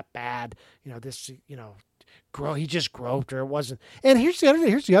wasn't that bad." He just groped, or it wasn't. And here's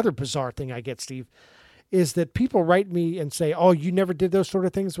the other bizarre thing I get, Steve, is that people write me and say, "Oh, you never did those sort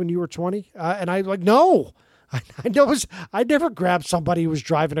of things when you were 20," and I'm like, "No." I never grabbed somebody who was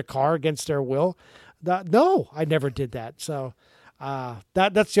driving a car against their will. No, I never did that. So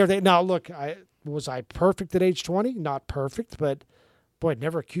that's the other thing. Now, look, was I perfect at age 20? Not perfect, but boy,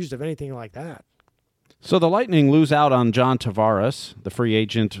 never accused of anything like that. So the Lightning lose out on John Tavares, the free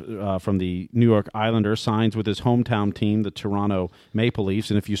agent from the New York Islanders, signs with his hometown team, the Toronto Maple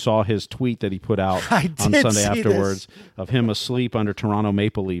Leafs. And if you saw his tweet that he put out on Sunday afterwards of him asleep under Toronto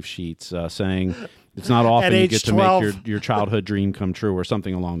Maple Leaf sheets, saying, "It's not often you get 12. To make your childhood dream come true," or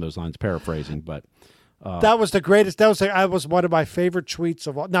something along those lines, paraphrasing. But that was the greatest. That was one of my favorite tweets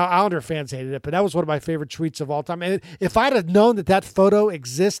of all. Now, Islander fans hated it, but that was one of my favorite tweets of all time. And if I'd have known that photo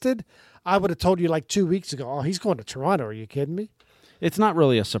existed, I would have told you like 2 weeks ago, "Oh, he's going to Toronto. Are you kidding me?" It's not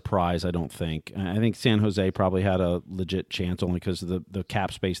really a surprise, I don't think. I think San Jose probably had a legit chance only because of the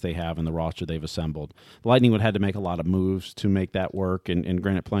cap space they have and the roster they've assembled. The Lightning would have had to make a lot of moves to make that work, and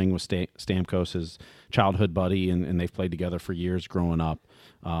granted, playing with Stamkos, his childhood buddy, and they've played together for years growing up,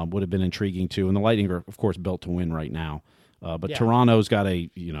 would have been intriguing too. And the Lightning are, of course, built to win right now. But Toronto's got a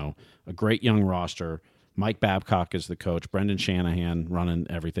great young roster. Mike Babcock is the coach. Brendan Shanahan running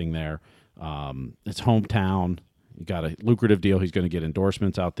everything there. It's hometown. You got a lucrative deal. He's going to get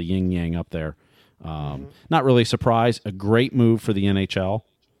endorsements out the yin yang up there. Not really surprised. A great move for the NHL.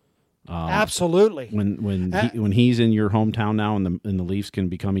 Absolutely. When he's in your hometown now, and the Leafs can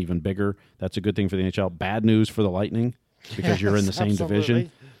become even bigger, that's a good thing for the NHL. Bad news for the Lightning because you're in the same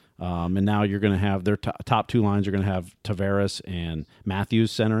division. And now you're going to have their top two lines are going to have Tavares and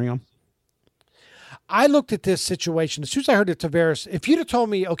Matthews centering them. I looked at this situation as soon as I heard that Tavares. If you'd have told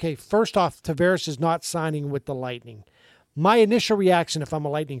me, okay, first off, Tavares is not signing with the Lightning, My initial reaction, if I'm a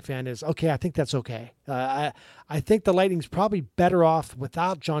Lightning fan, is, okay, I think that's okay. I think the Lightning's probably better off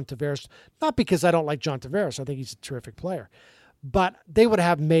without John Tavares, not because I don't like John Tavares. I think he's a terrific player. But they would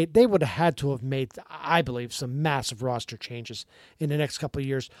have had to have made, I believe, some massive roster changes in the next couple of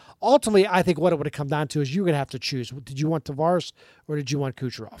years. Ultimately, I think what it would have come down to is you're going to have to choose. Did you want Tavares or did you want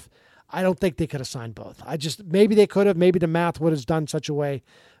Kucherov? I don't think they could have signed both. Maybe they could have. Maybe the math would have done such a way,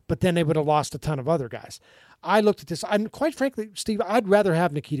 but then they would have lost a ton of other guys. I looked at this, and quite frankly, Steve, I'd rather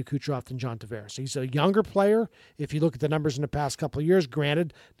have Nikita Kucherov than John Tavares. He's a younger player. If you look at the numbers in the past couple of years,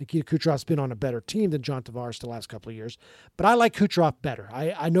 granted, Nikita Kucherov's been on a better team than John Tavares the last couple of years, but I like Kucherov better.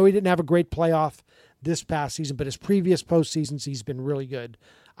 I know he didn't have a great playoff this past season, but his previous postseasons, he's been really good.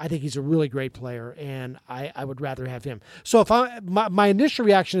 I think he's a really great player, and I would rather have him. So my initial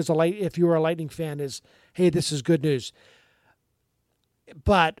reaction if you were a Lightning fan is, hey, this is good news.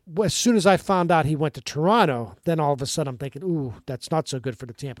 But as soon as I found out he went to Toronto, then all of a sudden I'm thinking, ooh, that's not so good for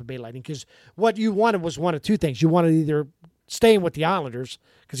the Tampa Bay Lightning, because what you wanted was one of two things. You wanted either staying with the Islanders,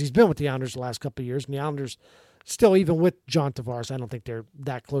 because he's been with the Islanders the last couple of years, and the Islanders still, even with John Tavares, I don't think they're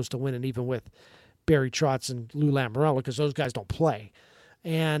that close to winning, even with Barry Trotz and Lou Lamoriello, because those guys don't play.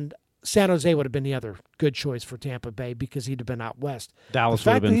 And San Jose would have been the other good choice for Tampa Bay because he'd have been out west. Dallas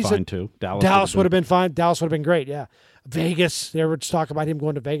would have been fine, too. Dallas would have been fine. Dallas would have been great, yeah. Vegas, there was talk about him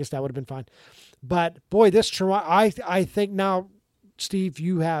going to Vegas. That would have been fine. But, boy, this Toronto, I think now, Steve,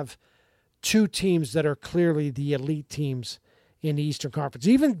 you have two teams that are clearly the elite teams in the Eastern Conference.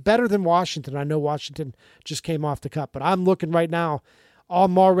 Even better than Washington. I know Washington just came off the cup, but I'm looking right now,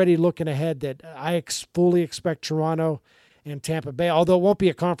 I'm already looking ahead that I fully expect Toronto and Tampa Bay, although it won't be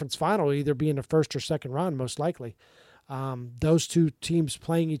a conference final, either be in the first or second round, most likely. Those two teams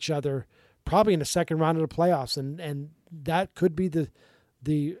playing each other probably in the second round of the playoffs, and that could be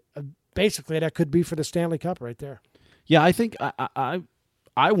basically that could be for the Stanley Cup right there. Yeah, I think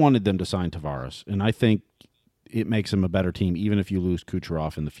I wanted them to sign Tavares, and I think it makes them a better team, even if you lose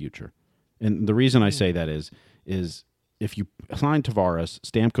Kucherov in the future. And the reason I say that is if you sign Tavares,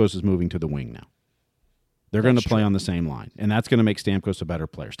 Stamkos is moving to the wing now. They're going to play on the same line, and that's going to make Stamkos a better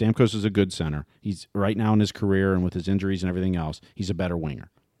player. Stamkos is a good center. He's right now in his career and with his injuries and everything else, he's a better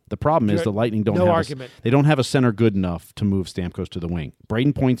winger. The problem is the Lightning don't have a center good enough to move Stamkos to the wing.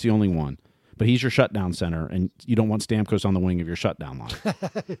 Braden Point's the only one, but he's your shutdown center, and you don't want Stamkos on the wing of your shutdown line.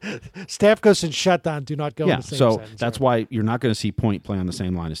 Stamkos and shutdown do not go in the same sentence. That's why you're not going to see Point play on the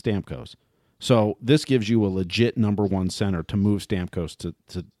same line as Stamkos. So this gives you a legit number one center to move Stamkos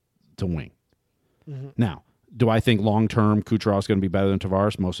to wing. Mm-hmm. Now, do I think long-term Kucherov's going to be better than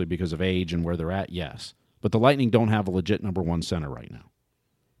Tavares, mostly because of age and where they're at? Yes. But the Lightning don't have a legit number one center right now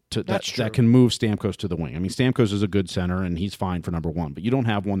that can move Stamkos to the wing. I mean, Stamkos is a good center, and he's fine for number one, but you don't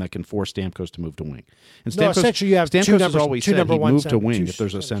have one that can force Stamkos to move to wing. And Stamkos, essentially you have Stamkos has always said he'd move to wing if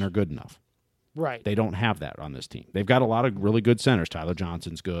there's a centers. center good enough. Right. They don't have that on this team. They've got a lot of really good centers. Tyler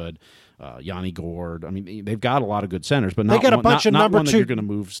Johnson's good. Yanni Gourde. I mean, they've got a lot of good centers, but not they got a bunch of number one two. That you're going to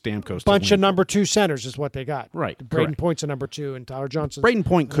move Stamkos. Bunch of number two centers is what they got. Right. Braden Point's a number two, and Tyler Johnson. Braden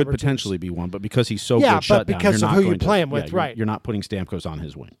Point could potentially be one, but because he's so good but shutdown, because you're of not who you play him to, with, yeah, right? You're not putting Stamkos on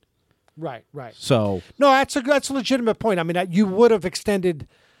his wing. Right. So no, that's a legitimate point. I mean, you would have extended.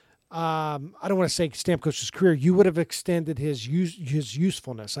 I don't want to say Stamkos' career. You would have extended his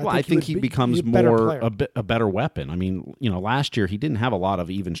usefulness. I think he becomes more a better weapon. I mean, last year he didn't have a lot of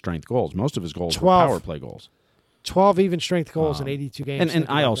even strength goals. Most of his goals were power play goals. 12 even strength goals in 82 games. And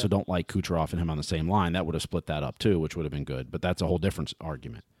I also don't like Kucherov and him on the same line. That would have split that up too, which would have been good. But that's a whole different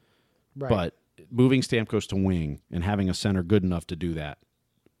argument. Right. But moving Stamkos to wing and having a center good enough to do that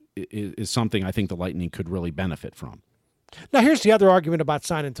is something I think the Lightning could really benefit from. Now, here's the other argument about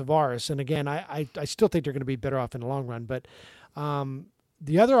signing Tavares. And again, I still think they're going to be better off in the long run. But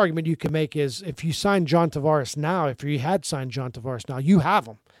the other argument you can make is if you sign John Tavares now, if you had signed John Tavares now, you have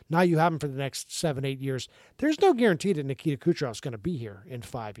him. Now you have him for the next 7-8 years. There's no guarantee that Nikita Kucherov is going to be here in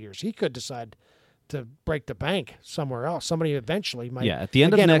 5 years. He could decide to break the bank somewhere else. Somebody eventually might. Yeah, at the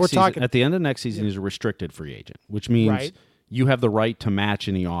end of next season, he's a restricted free agent, which means you have the right to match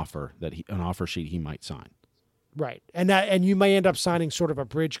any offer an offer sheet he might sign. Right, and you may end up signing sort of a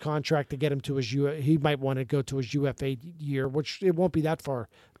bridge contract to get him to his he might want to go to his UFA year, which it won't be that far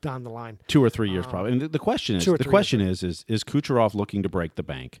down the line. 2 or 3 years probably. And the question is Kucherov looking to break the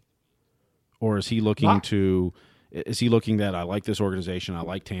bank, or is he looking that I like this organization, I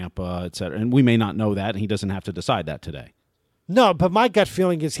like Tampa, et cetera? And we may not know that, and he doesn't have to decide that today. No, but my gut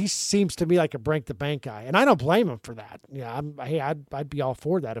feeling is he seems to me like a break the bank guy, and I don't blame him for that. Yeah, I'd be all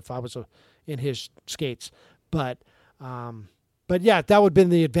for that if I was in his skates. But But yeah, that would have been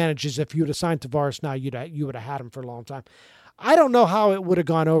the advantages if you would have signed Tavares now. You would have had him for a long time. I don't know how it would have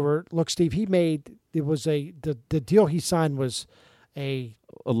gone over. Look, Steve, the deal he signed was a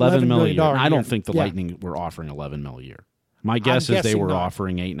 $11 million a year. I don't year. think the Lightning were offering $11 million a year. My guess is they were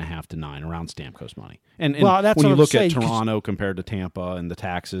offering 8.5 to 9 around Stamkos money. And that's when you what look I'm at saying, Toronto compared to Tampa and the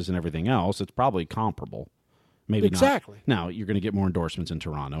taxes and everything else, it's probably comparable. Maybe exactly. not. Now you're going to get more endorsements in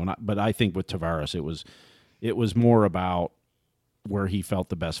Toronto, but I think with Tavares, it was more about where he felt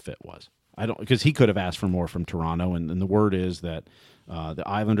the best fit was. Because he could have asked for more from Toronto, and the word is that the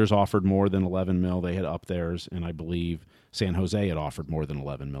Islanders offered more than $11 million. They had up theirs, and I believe San Jose had offered more than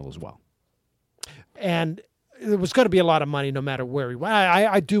 $11 million as well. And it was going to be a lot of money no matter where he went.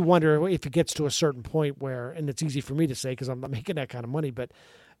 I do wonder if it gets to a certain point where, and it's easy for me to say because I'm not making that kind of money, but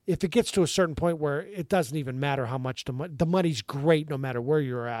if it gets to a certain point where it doesn't even matter how much the money's great no matter where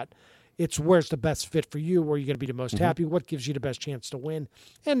you're at. It's where's the best fit for you, where you're going to be the most happy, what gives you the best chance to win.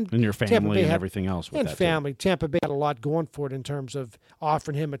 And your family and everything else. And family. Tampa Bay had a lot going for it in terms of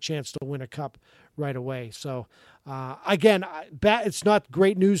offering him a chance to win a cup right away. So, again, it's not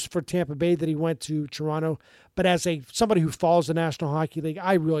great news for Tampa Bay that he went to Toronto, but as somebody who follows the National Hockey League,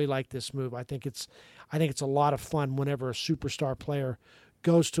 I really like this move. I think it's a lot of fun whenever a superstar player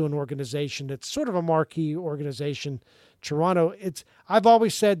goes to an organization that's sort of a marquee organization. Toronto, I've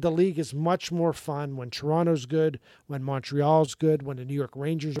always said the league is much more fun when Toronto's good, when Montreal's good, when the New York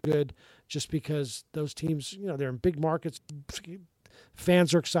Rangers are good, just because those teams, they're in big markets.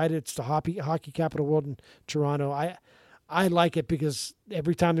 Fans are excited. It's the hockey capital of the world in Toronto. I like it because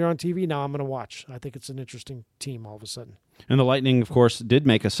every time they're on TV now, I'm going to watch. I think it's an interesting team all of a sudden. And the Lightning, of course, did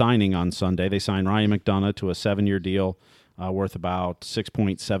make a signing on Sunday. They signed Ryan McDonagh to a 7-year deal worth about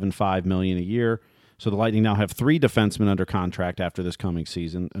 $6.75 million a year. So the Lightning now have 3 defensemen under contract after this coming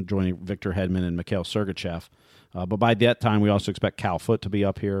season, joining Victor Hedman and Mikhail Sergachev. But by that time, we also expect Cal Foote to be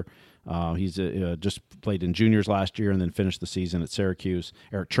up here. He's just played in juniors last year and then finished the season at Syracuse.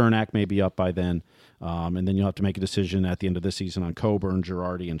 Eric Chernak may be up by then. And then you'll have to make a decision at the end of this season on Coburn,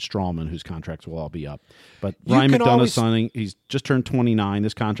 Girardi, and Strawman, whose contracts will all be up. But Ryan McDonagh's signing, he's just turned 29.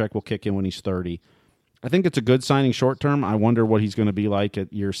 This contract will kick in when he's 30. I think it's a good signing short term. I wonder what he's going to be like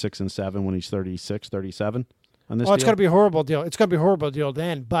at year 6 and 7 when he's 36, 37 on this deal. It's going to be a horrible deal. It's going to be a horrible deal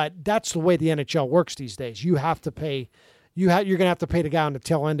then, but that's the way the NHL works these days. You have to pay. You're going to have to pay the guy on the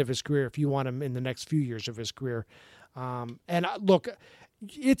tail end of his career if you want him in the next few years of his career. And look,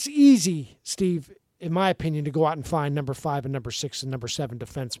 it's easy, Steve, in my opinion, to go out and find number 5 and number 6 and number 7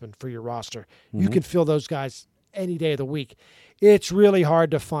 defensemen for your roster. You can fill those guys any day of the week. It's really hard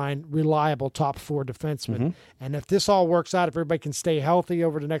to find reliable top 4 defensemen. And if this all works out, if everybody can stay healthy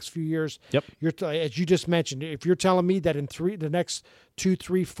over the next few years, as you just mentioned, if you're telling me that in the next 2,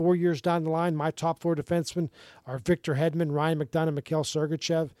 3, 4 years down the line, my top 4 defensemen are Victor Hedman, Ryan McDonagh, Mikhail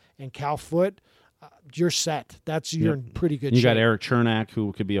Sergachev, and Cal Foote, you're set. You're in pretty good shape. You got Eric Chernak,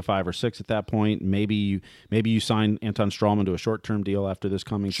 who could be a 5 or 6 at that point. Maybe you sign Anton Strawman to a short-term deal after this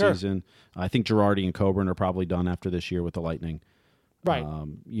coming season. I think Girardi and Coburn are probably done after this year with the Lightning. Right.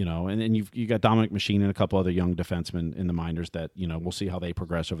 And then you got Dominic Machine and a couple other young defensemen in the minors that, we'll see how they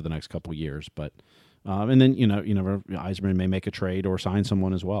progress over the next couple of years. But and then, Yzerman may make a trade or sign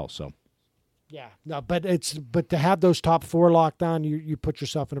someone as well. So. Yeah, no, but to have those top 4 locked down, you put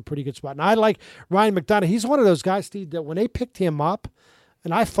yourself in a pretty good spot. And I like Ryan McDonagh. He's one of those guys, Steve, that when they picked him up,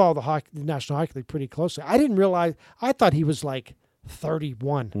 and I follow the National Hockey League pretty closely, I didn't realize, I thought he was like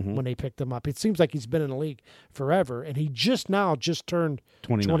 31 when they picked him up. It seems like he's been in the league forever, and he just turned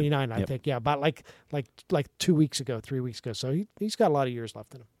 29, I think. Yeah, about like 2 weeks ago, 3 weeks ago. So he's got a lot of years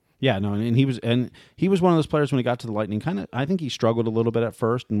left in him. Yeah, no, and he was one of those players when he got to the Lightning. I think he struggled a little bit at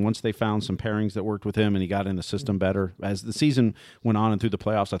first, and once they found some pairings that worked with him, and he got in the system better as the season went on and through the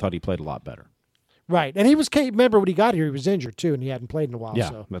playoffs, I thought he played a lot better. Right, and remember when he got here, he was injured too, and he hadn't played in a while. Yeah,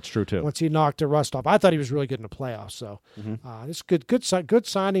 so that's true too. Once he knocked the rust off, I thought he was really good in the playoffs. So it's good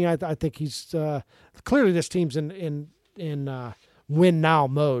signing. I think he's clearly this team's in win now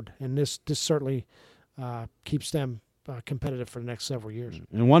mode, and this certainly keeps them competitive for the next several years.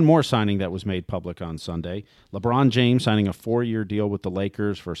 And one more signing that was made public on Sunday, LeBron James signing a 4-year deal with the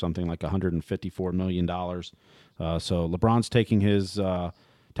Lakers for something like $154 million. So LeBron's taking his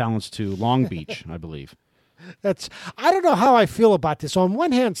talents to Long Beach, I believe. I don't know how I feel about this. On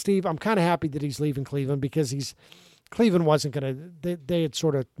one hand, Steve, I'm kind of happy that he's leaving Cleveland because Cleveland wasn't going to, they had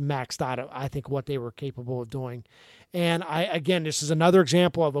sort of maxed out, I think, what they were capable of doing. And this is another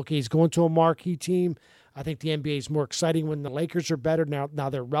example of, okay, he's going to a marquee team. I think the NBA is more exciting when the Lakers are better. Now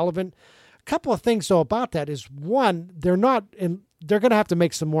they're relevant. A couple of things, though, about that is, one, they're going to have to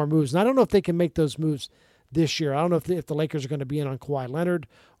make some more moves. And I don't know if they can make those moves this year. I don't know if the Lakers are going to be in on Kawhi Leonard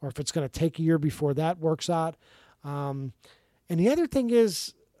or if it's going to take a year before that works out. And the other thing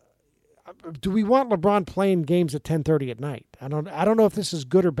is, do we want LeBron playing games at 10:30 at night? I don't know if this is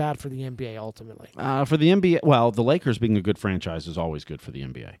good or bad for the NBA ultimately. For the NBA, well, the Lakers being a good franchise is always good for the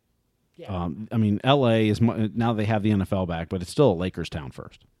NBA. Yeah. I mean, LA is now they have the NFL back, but it's still a Lakers town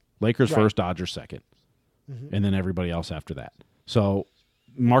first. Lakers first, Dodgers second, and then everybody else after that. So,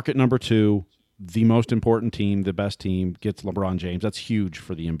 market number 2, the most important team, the best team gets LeBron James. That's huge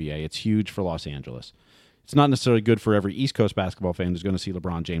for the NBA. It's huge for Los Angeles. It's not necessarily good for every East Coast basketball fan who's going to see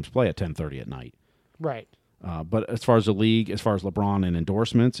LeBron James play at 10:30 at night. Right. But as far as the league, as far as LeBron and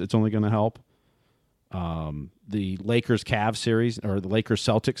endorsements, it's only going to help. The Lakers-Cavs series or the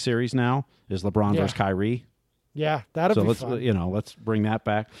Lakers-Celtics series now is LeBron versus Kyrie. Yeah, that'll be fun. Let's bring that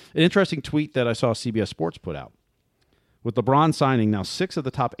back. An interesting tweet that I saw CBS Sports put out. With LeBron signing, now 6 of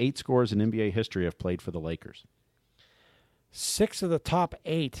the top 8 scorers in NBA history have played for the Lakers. 6 of the top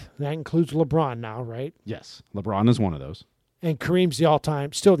 8. That includes LeBron now, right? Yes. LeBron is one of those. And Kareem's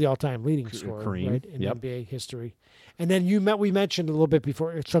still the all-time leading scorer, right, in NBA history. And then we mentioned a little bit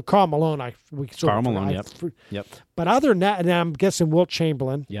before. So Karl Malone, Yep. But other than that, and I'm guessing Wilt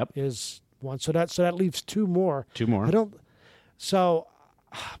Chamberlain. Yep. Is one. So that leaves 2 more. 2 more. I don't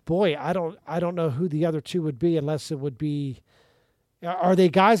know who the other 2 would be unless it would be. Are they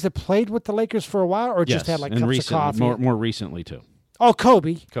guys that played with the Lakers for a while, or just had like cups of coffee? More recently too. Oh,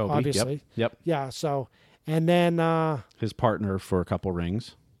 Kobe, obviously. Yep. Yeah. So. And then his partner for a couple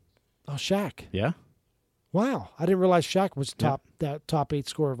rings. Oh, Shaq. Yeah. Wow. I didn't realize Shaq was that top 8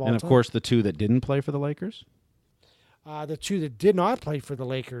 scorer of all time. And of course the 2 that didn't play for the Lakers. The 2 that did not play for the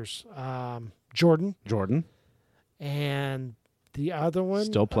Lakers, Jordan. And the other one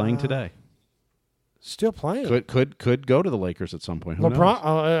still playing today. Still playing. Could go to the Lakers at some point. Who LeBron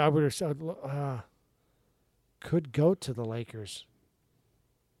knows? I would have said could go to the Lakers.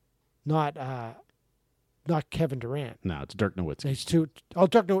 Not Kevin Durant. No, it's Dirk Nowitzki. He's Dirk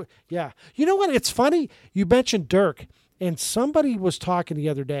Nowitzki. Yeah. You know what? It's funny. You mentioned Dirk, and somebody was talking the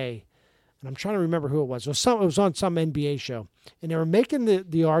other day, and I'm trying to remember who it was. It was on some NBA show, and they were making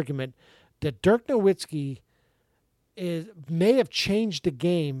the argument that Dirk Nowitzki may have changed the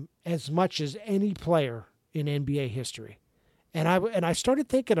game as much as any player in NBA history. And I started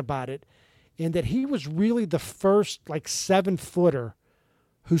thinking about it, and that he was really the first 7-footer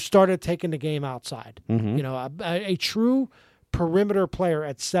who started taking the game outside. Mm-hmm. A true perimeter player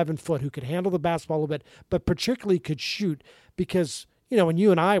at 7 foot who could handle the basketball a little bit, but particularly could shoot. Because, when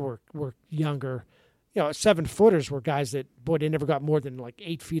you and I were younger, 7-footers were guys that, they never got more than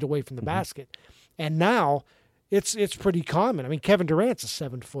 8 feet away from the basket. And now it's pretty common. I mean, Kevin Durant's a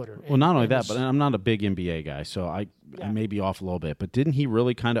 7-footer. Well, not only that, but I'm not a big NBA guy, so I may be off a little bit. But didn't he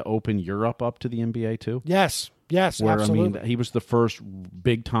really kind of open Europe up to the NBA too? Yes, where, absolutely. I mean, he was the first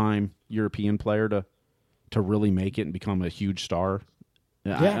big-time European player to really make it and become a huge star.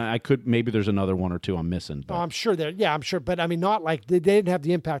 Yeah. I could, maybe there's another 1 or 2 I'm missing. But. I'm sure I'm sure. But I mean, not they didn't have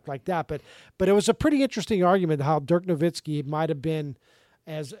the impact like that. But it was a pretty interesting argument how Dirk Nowitzki might have been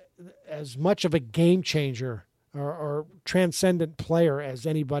as much of a game changer or transcendent player as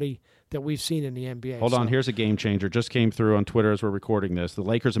anybody that we've seen in the NBA. Hold on, here's a game changer. Just came through on Twitter as we're recording this. The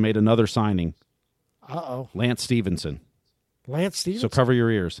Lakers have made another signing. Uh-oh. Lance Stevenson. So cover your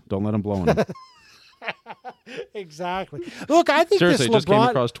ears. Don't let him blow in them. Exactly. Look, I think seriously, this LeBron, just came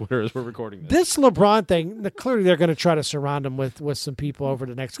across Twitter as we're recording this. This LeBron thing, clearly they're going to try to surround him with some people over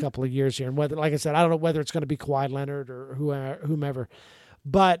the next couple of years here. And whether, like I said, I don't know whether it's going to be Kawhi Leonard or whomever.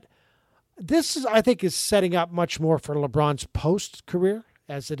 But this I think is setting up much more for LeBron's post-career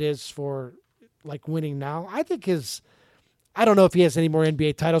as it is for winning now. I don't know if he has any more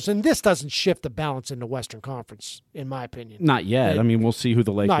NBA titles, and this doesn't shift the balance in the Western Conference, in my opinion. Not yet. I mean, we'll see who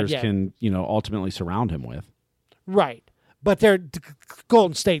the Lakers can, ultimately surround him with. Right. But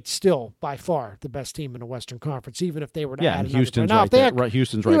Golden State's still by far the best team in the Western Conference, even if they were to add another Houston's player. right there.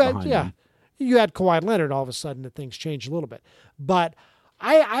 Houston's right behind them. You had Kawhi Leonard, all of a sudden, things change a little bit. But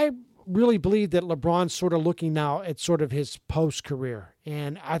I really believe that LeBron's sort of looking now at sort of his post-career.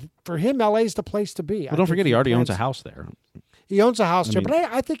 And for him, LA's the place to be. Well, don't forget he already owns a house there. He owns a house there, but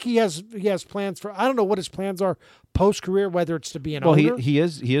I think he has plans for. I don't know what his plans are post career, whether it's to be an owner. Well,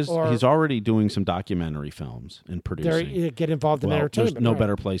 he's already doing some documentary films and producing. Get involved in entertainment. There's no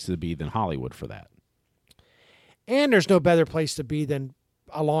better place to be than Hollywood for that. And there's no better place to be than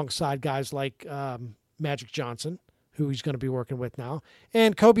alongside guys like Magic Johnson, who he's going to be working with now,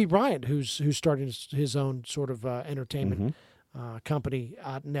 and Kobe Bryant, who's starting his own sort of entertainment company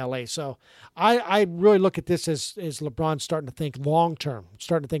out in L.A. So I really look at this as LeBron starting to think long-term,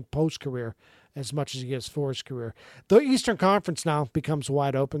 starting to think post-career, as much as he is for his career. The Eastern Conference now becomes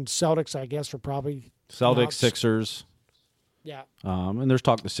wide open. Celtics, I guess, are probably Celtics, Sixers. Yeah. And there's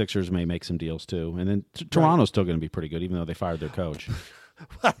talk the Sixers may make some deals too. And then Toronto's still going to be pretty good, even though they fired their coach.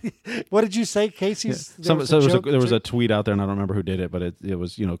 What did you say, Casey's? There was a tweet out there, and I don't remember who did it, but it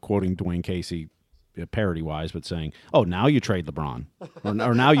was quoting Dwayne Casey, parody wise, but saying, "Oh, now you trade LeBron,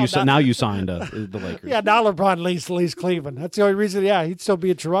 or now you signed the Lakers." Yeah, now LeBron leaves Cleveland. That's the only reason. Yeah, he'd still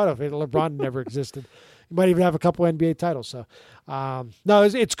be in Toronto if LeBron never existed. He might even have a couple NBA titles. So, no,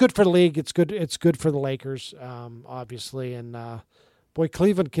 it's good for the league. It's good for the Lakers, obviously. And boy,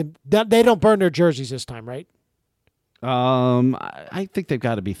 Cleveland they don't burn their jerseys this time, right? I think they've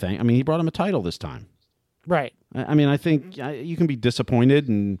got to be thankful. I mean, he brought him a title this time. Right. I mean, I think you can be disappointed,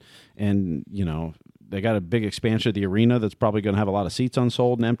 and they got a big expansion of the arena that's probably going to have a lot of seats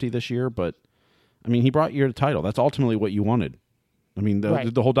unsold and empty this year. But I mean, he brought you a title. That's ultimately what you wanted. I mean,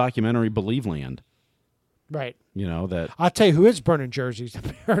 the whole documentary, Believe Land. Right. That. I'll tell you who is burning jerseys.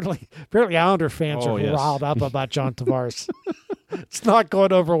 Apparently Islander fans are riled up about John Tavares. It's not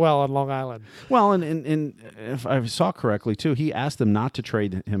going over well on Long Island. Well, and if I saw correctly, too, he asked them not to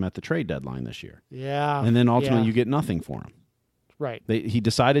trade him at the trade deadline this year. Yeah. And then ultimately you get nothing for him. Right. He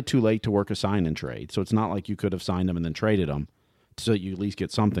decided too late to work a sign and trade, so it's not like you could have signed him and then traded him so you at least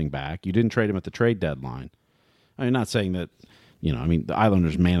get something back. You didn't trade him at the trade deadline. I mean, not saying that, the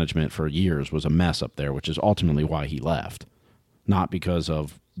Islanders' management for years was a mess up there, which is ultimately why he left. Not because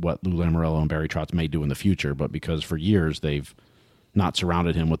of what Lou Lamoriello and Barry Trotz may do in the future, but because for years they've not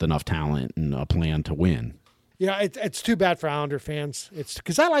surrounded him with enough talent and a plan to win. Yeah, it's too bad for Islander fans. It's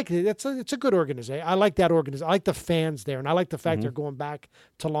because I like it. It's a good organization. I like that organization. I like the fans there, and I like the fact they're going back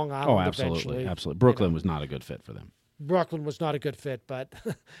to Long Island. Oh, absolutely, eventually. Absolutely. Brooklyn was not a good fit for them. Brooklyn was not a good fit, but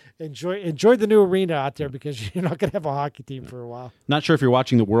enjoy the new arena out there because you're not going to have a hockey team for a while. Not sure if you're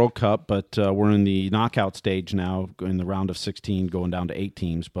watching the World Cup, but we're in the knockout stage now, in the round of 16, going down to 8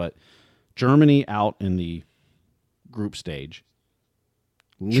 teams. But Germany out in the group stage.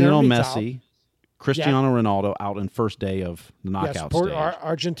 Lionel Messi, out. Cristiano Ronaldo out in first day of the knockout stage.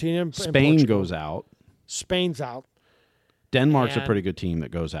 Argentina and Spain Portugal. goes out. Spain's out. Denmark's a pretty good team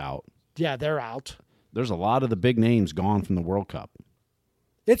that goes out. Yeah, they're out. There's a lot of the big names gone from the World Cup.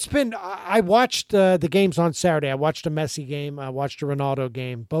 It's been. I watched the games on Saturday. I watched a Messi game. I watched a Ronaldo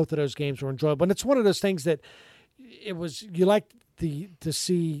game. Both of those games were enjoyable. And it's one of those things that you like to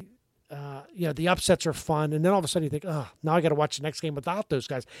see. The upsets are fun, and then all of a sudden you think, oh, now I got to watch the next game without those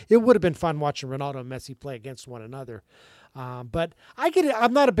guys. It would have been fun watching Ronaldo and Messi play against one another. But I get it.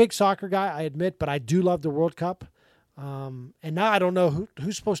 I'm not a big soccer guy, I admit, but I do love the World Cup. And now I don't know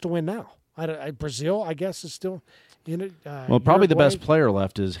who's supposed to win now. Brazil, I guess, is still in it. Well, probably the best player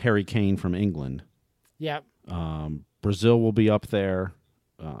left is Harry Kane from England. Yeah. Brazil will be up there.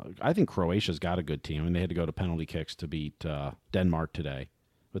 I think Croatia's got a good team, and they had to go to penalty kicks to beat Denmark today.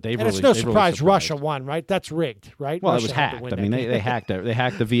 But it's no surprise Russia won, right? That's rigged, right? Well, Russia it was hacked. I mean, they hacked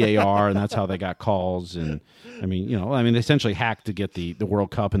the VAR, and that's how they got calls. And they essentially hacked to get the World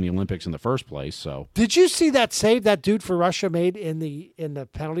Cup and the Olympics in the first place. So, did you see that save that dude for Russia made in the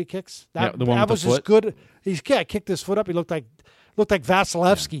penalty kicks? The one with was the foot? As good. He kicked his foot up. He looked like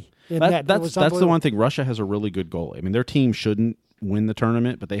Vasilevsky. Yeah. That's the one thing. Russia has a really good goalie. I mean, their team shouldn't win the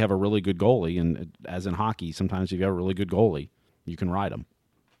tournament, but they have a really good goalie. And as in hockey, sometimes if you have a really good goalie, you can ride them.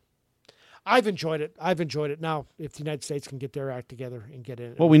 I've enjoyed it. Now, if the United States can get their act together and get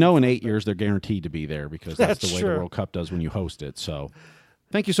in. Well, we know in 8 years they're guaranteed to be there because that's the way true. the World Cup does when you host it. So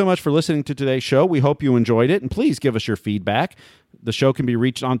thank you so much for listening to today's show. We hope you enjoyed it, and please give us your feedback. The show can be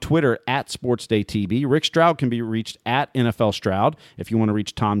reached on Twitter at SportsDayTB. Rick Stroud can be reached at NFL Stroud. If you want to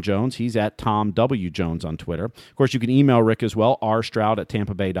reach Tom Jones, he's at Tom W. Jones on Twitter. Of course, you can email Rick as well,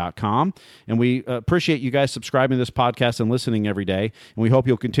 rstroud@tampabay.com. And we appreciate you guys subscribing to this podcast and listening every day, and we hope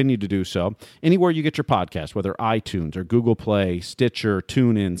you'll continue to do so. Anywhere you get your podcast, whether iTunes or Google Play, Stitcher,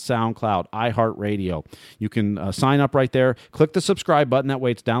 TuneIn, SoundCloud, iHeartRadio, you can sign up right there. Click the subscribe button. That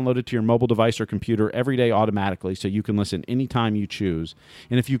way it's downloaded to your mobile device or computer every day automatically, so you can listen anytime you choose.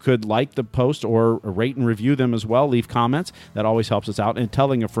 And if you could like the post or rate and review them as well, leave comments. That always helps us out. And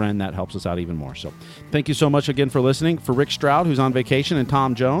telling a friend, that helps us out even more. So thank you so much again for listening. For Rick Stroud, who's on vacation, and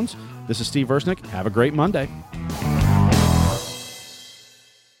Tom Jones, this is Steve Versnick. Have a great Monday.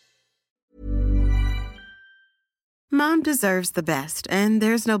 Mom Mom deserves the best, and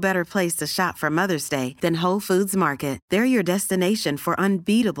there's no better place to shop for Mother's Day than Whole Foods Market. They're your destination for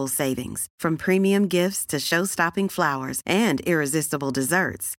unbeatable savings, from premium gifts to show-stopping flowers and irresistible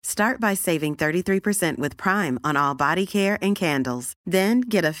desserts. Start by saving 33% with Prime on all body care and candles. Then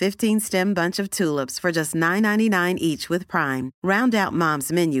get a 15-stem bunch of tulips for just $9.99 each with Prime. Round out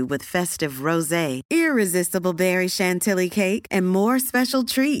Mom's menu with festive rosé, irresistible berry chantilly cake, and more special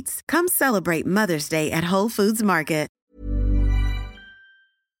treats. Come celebrate Mother's Day at Whole Foods Market.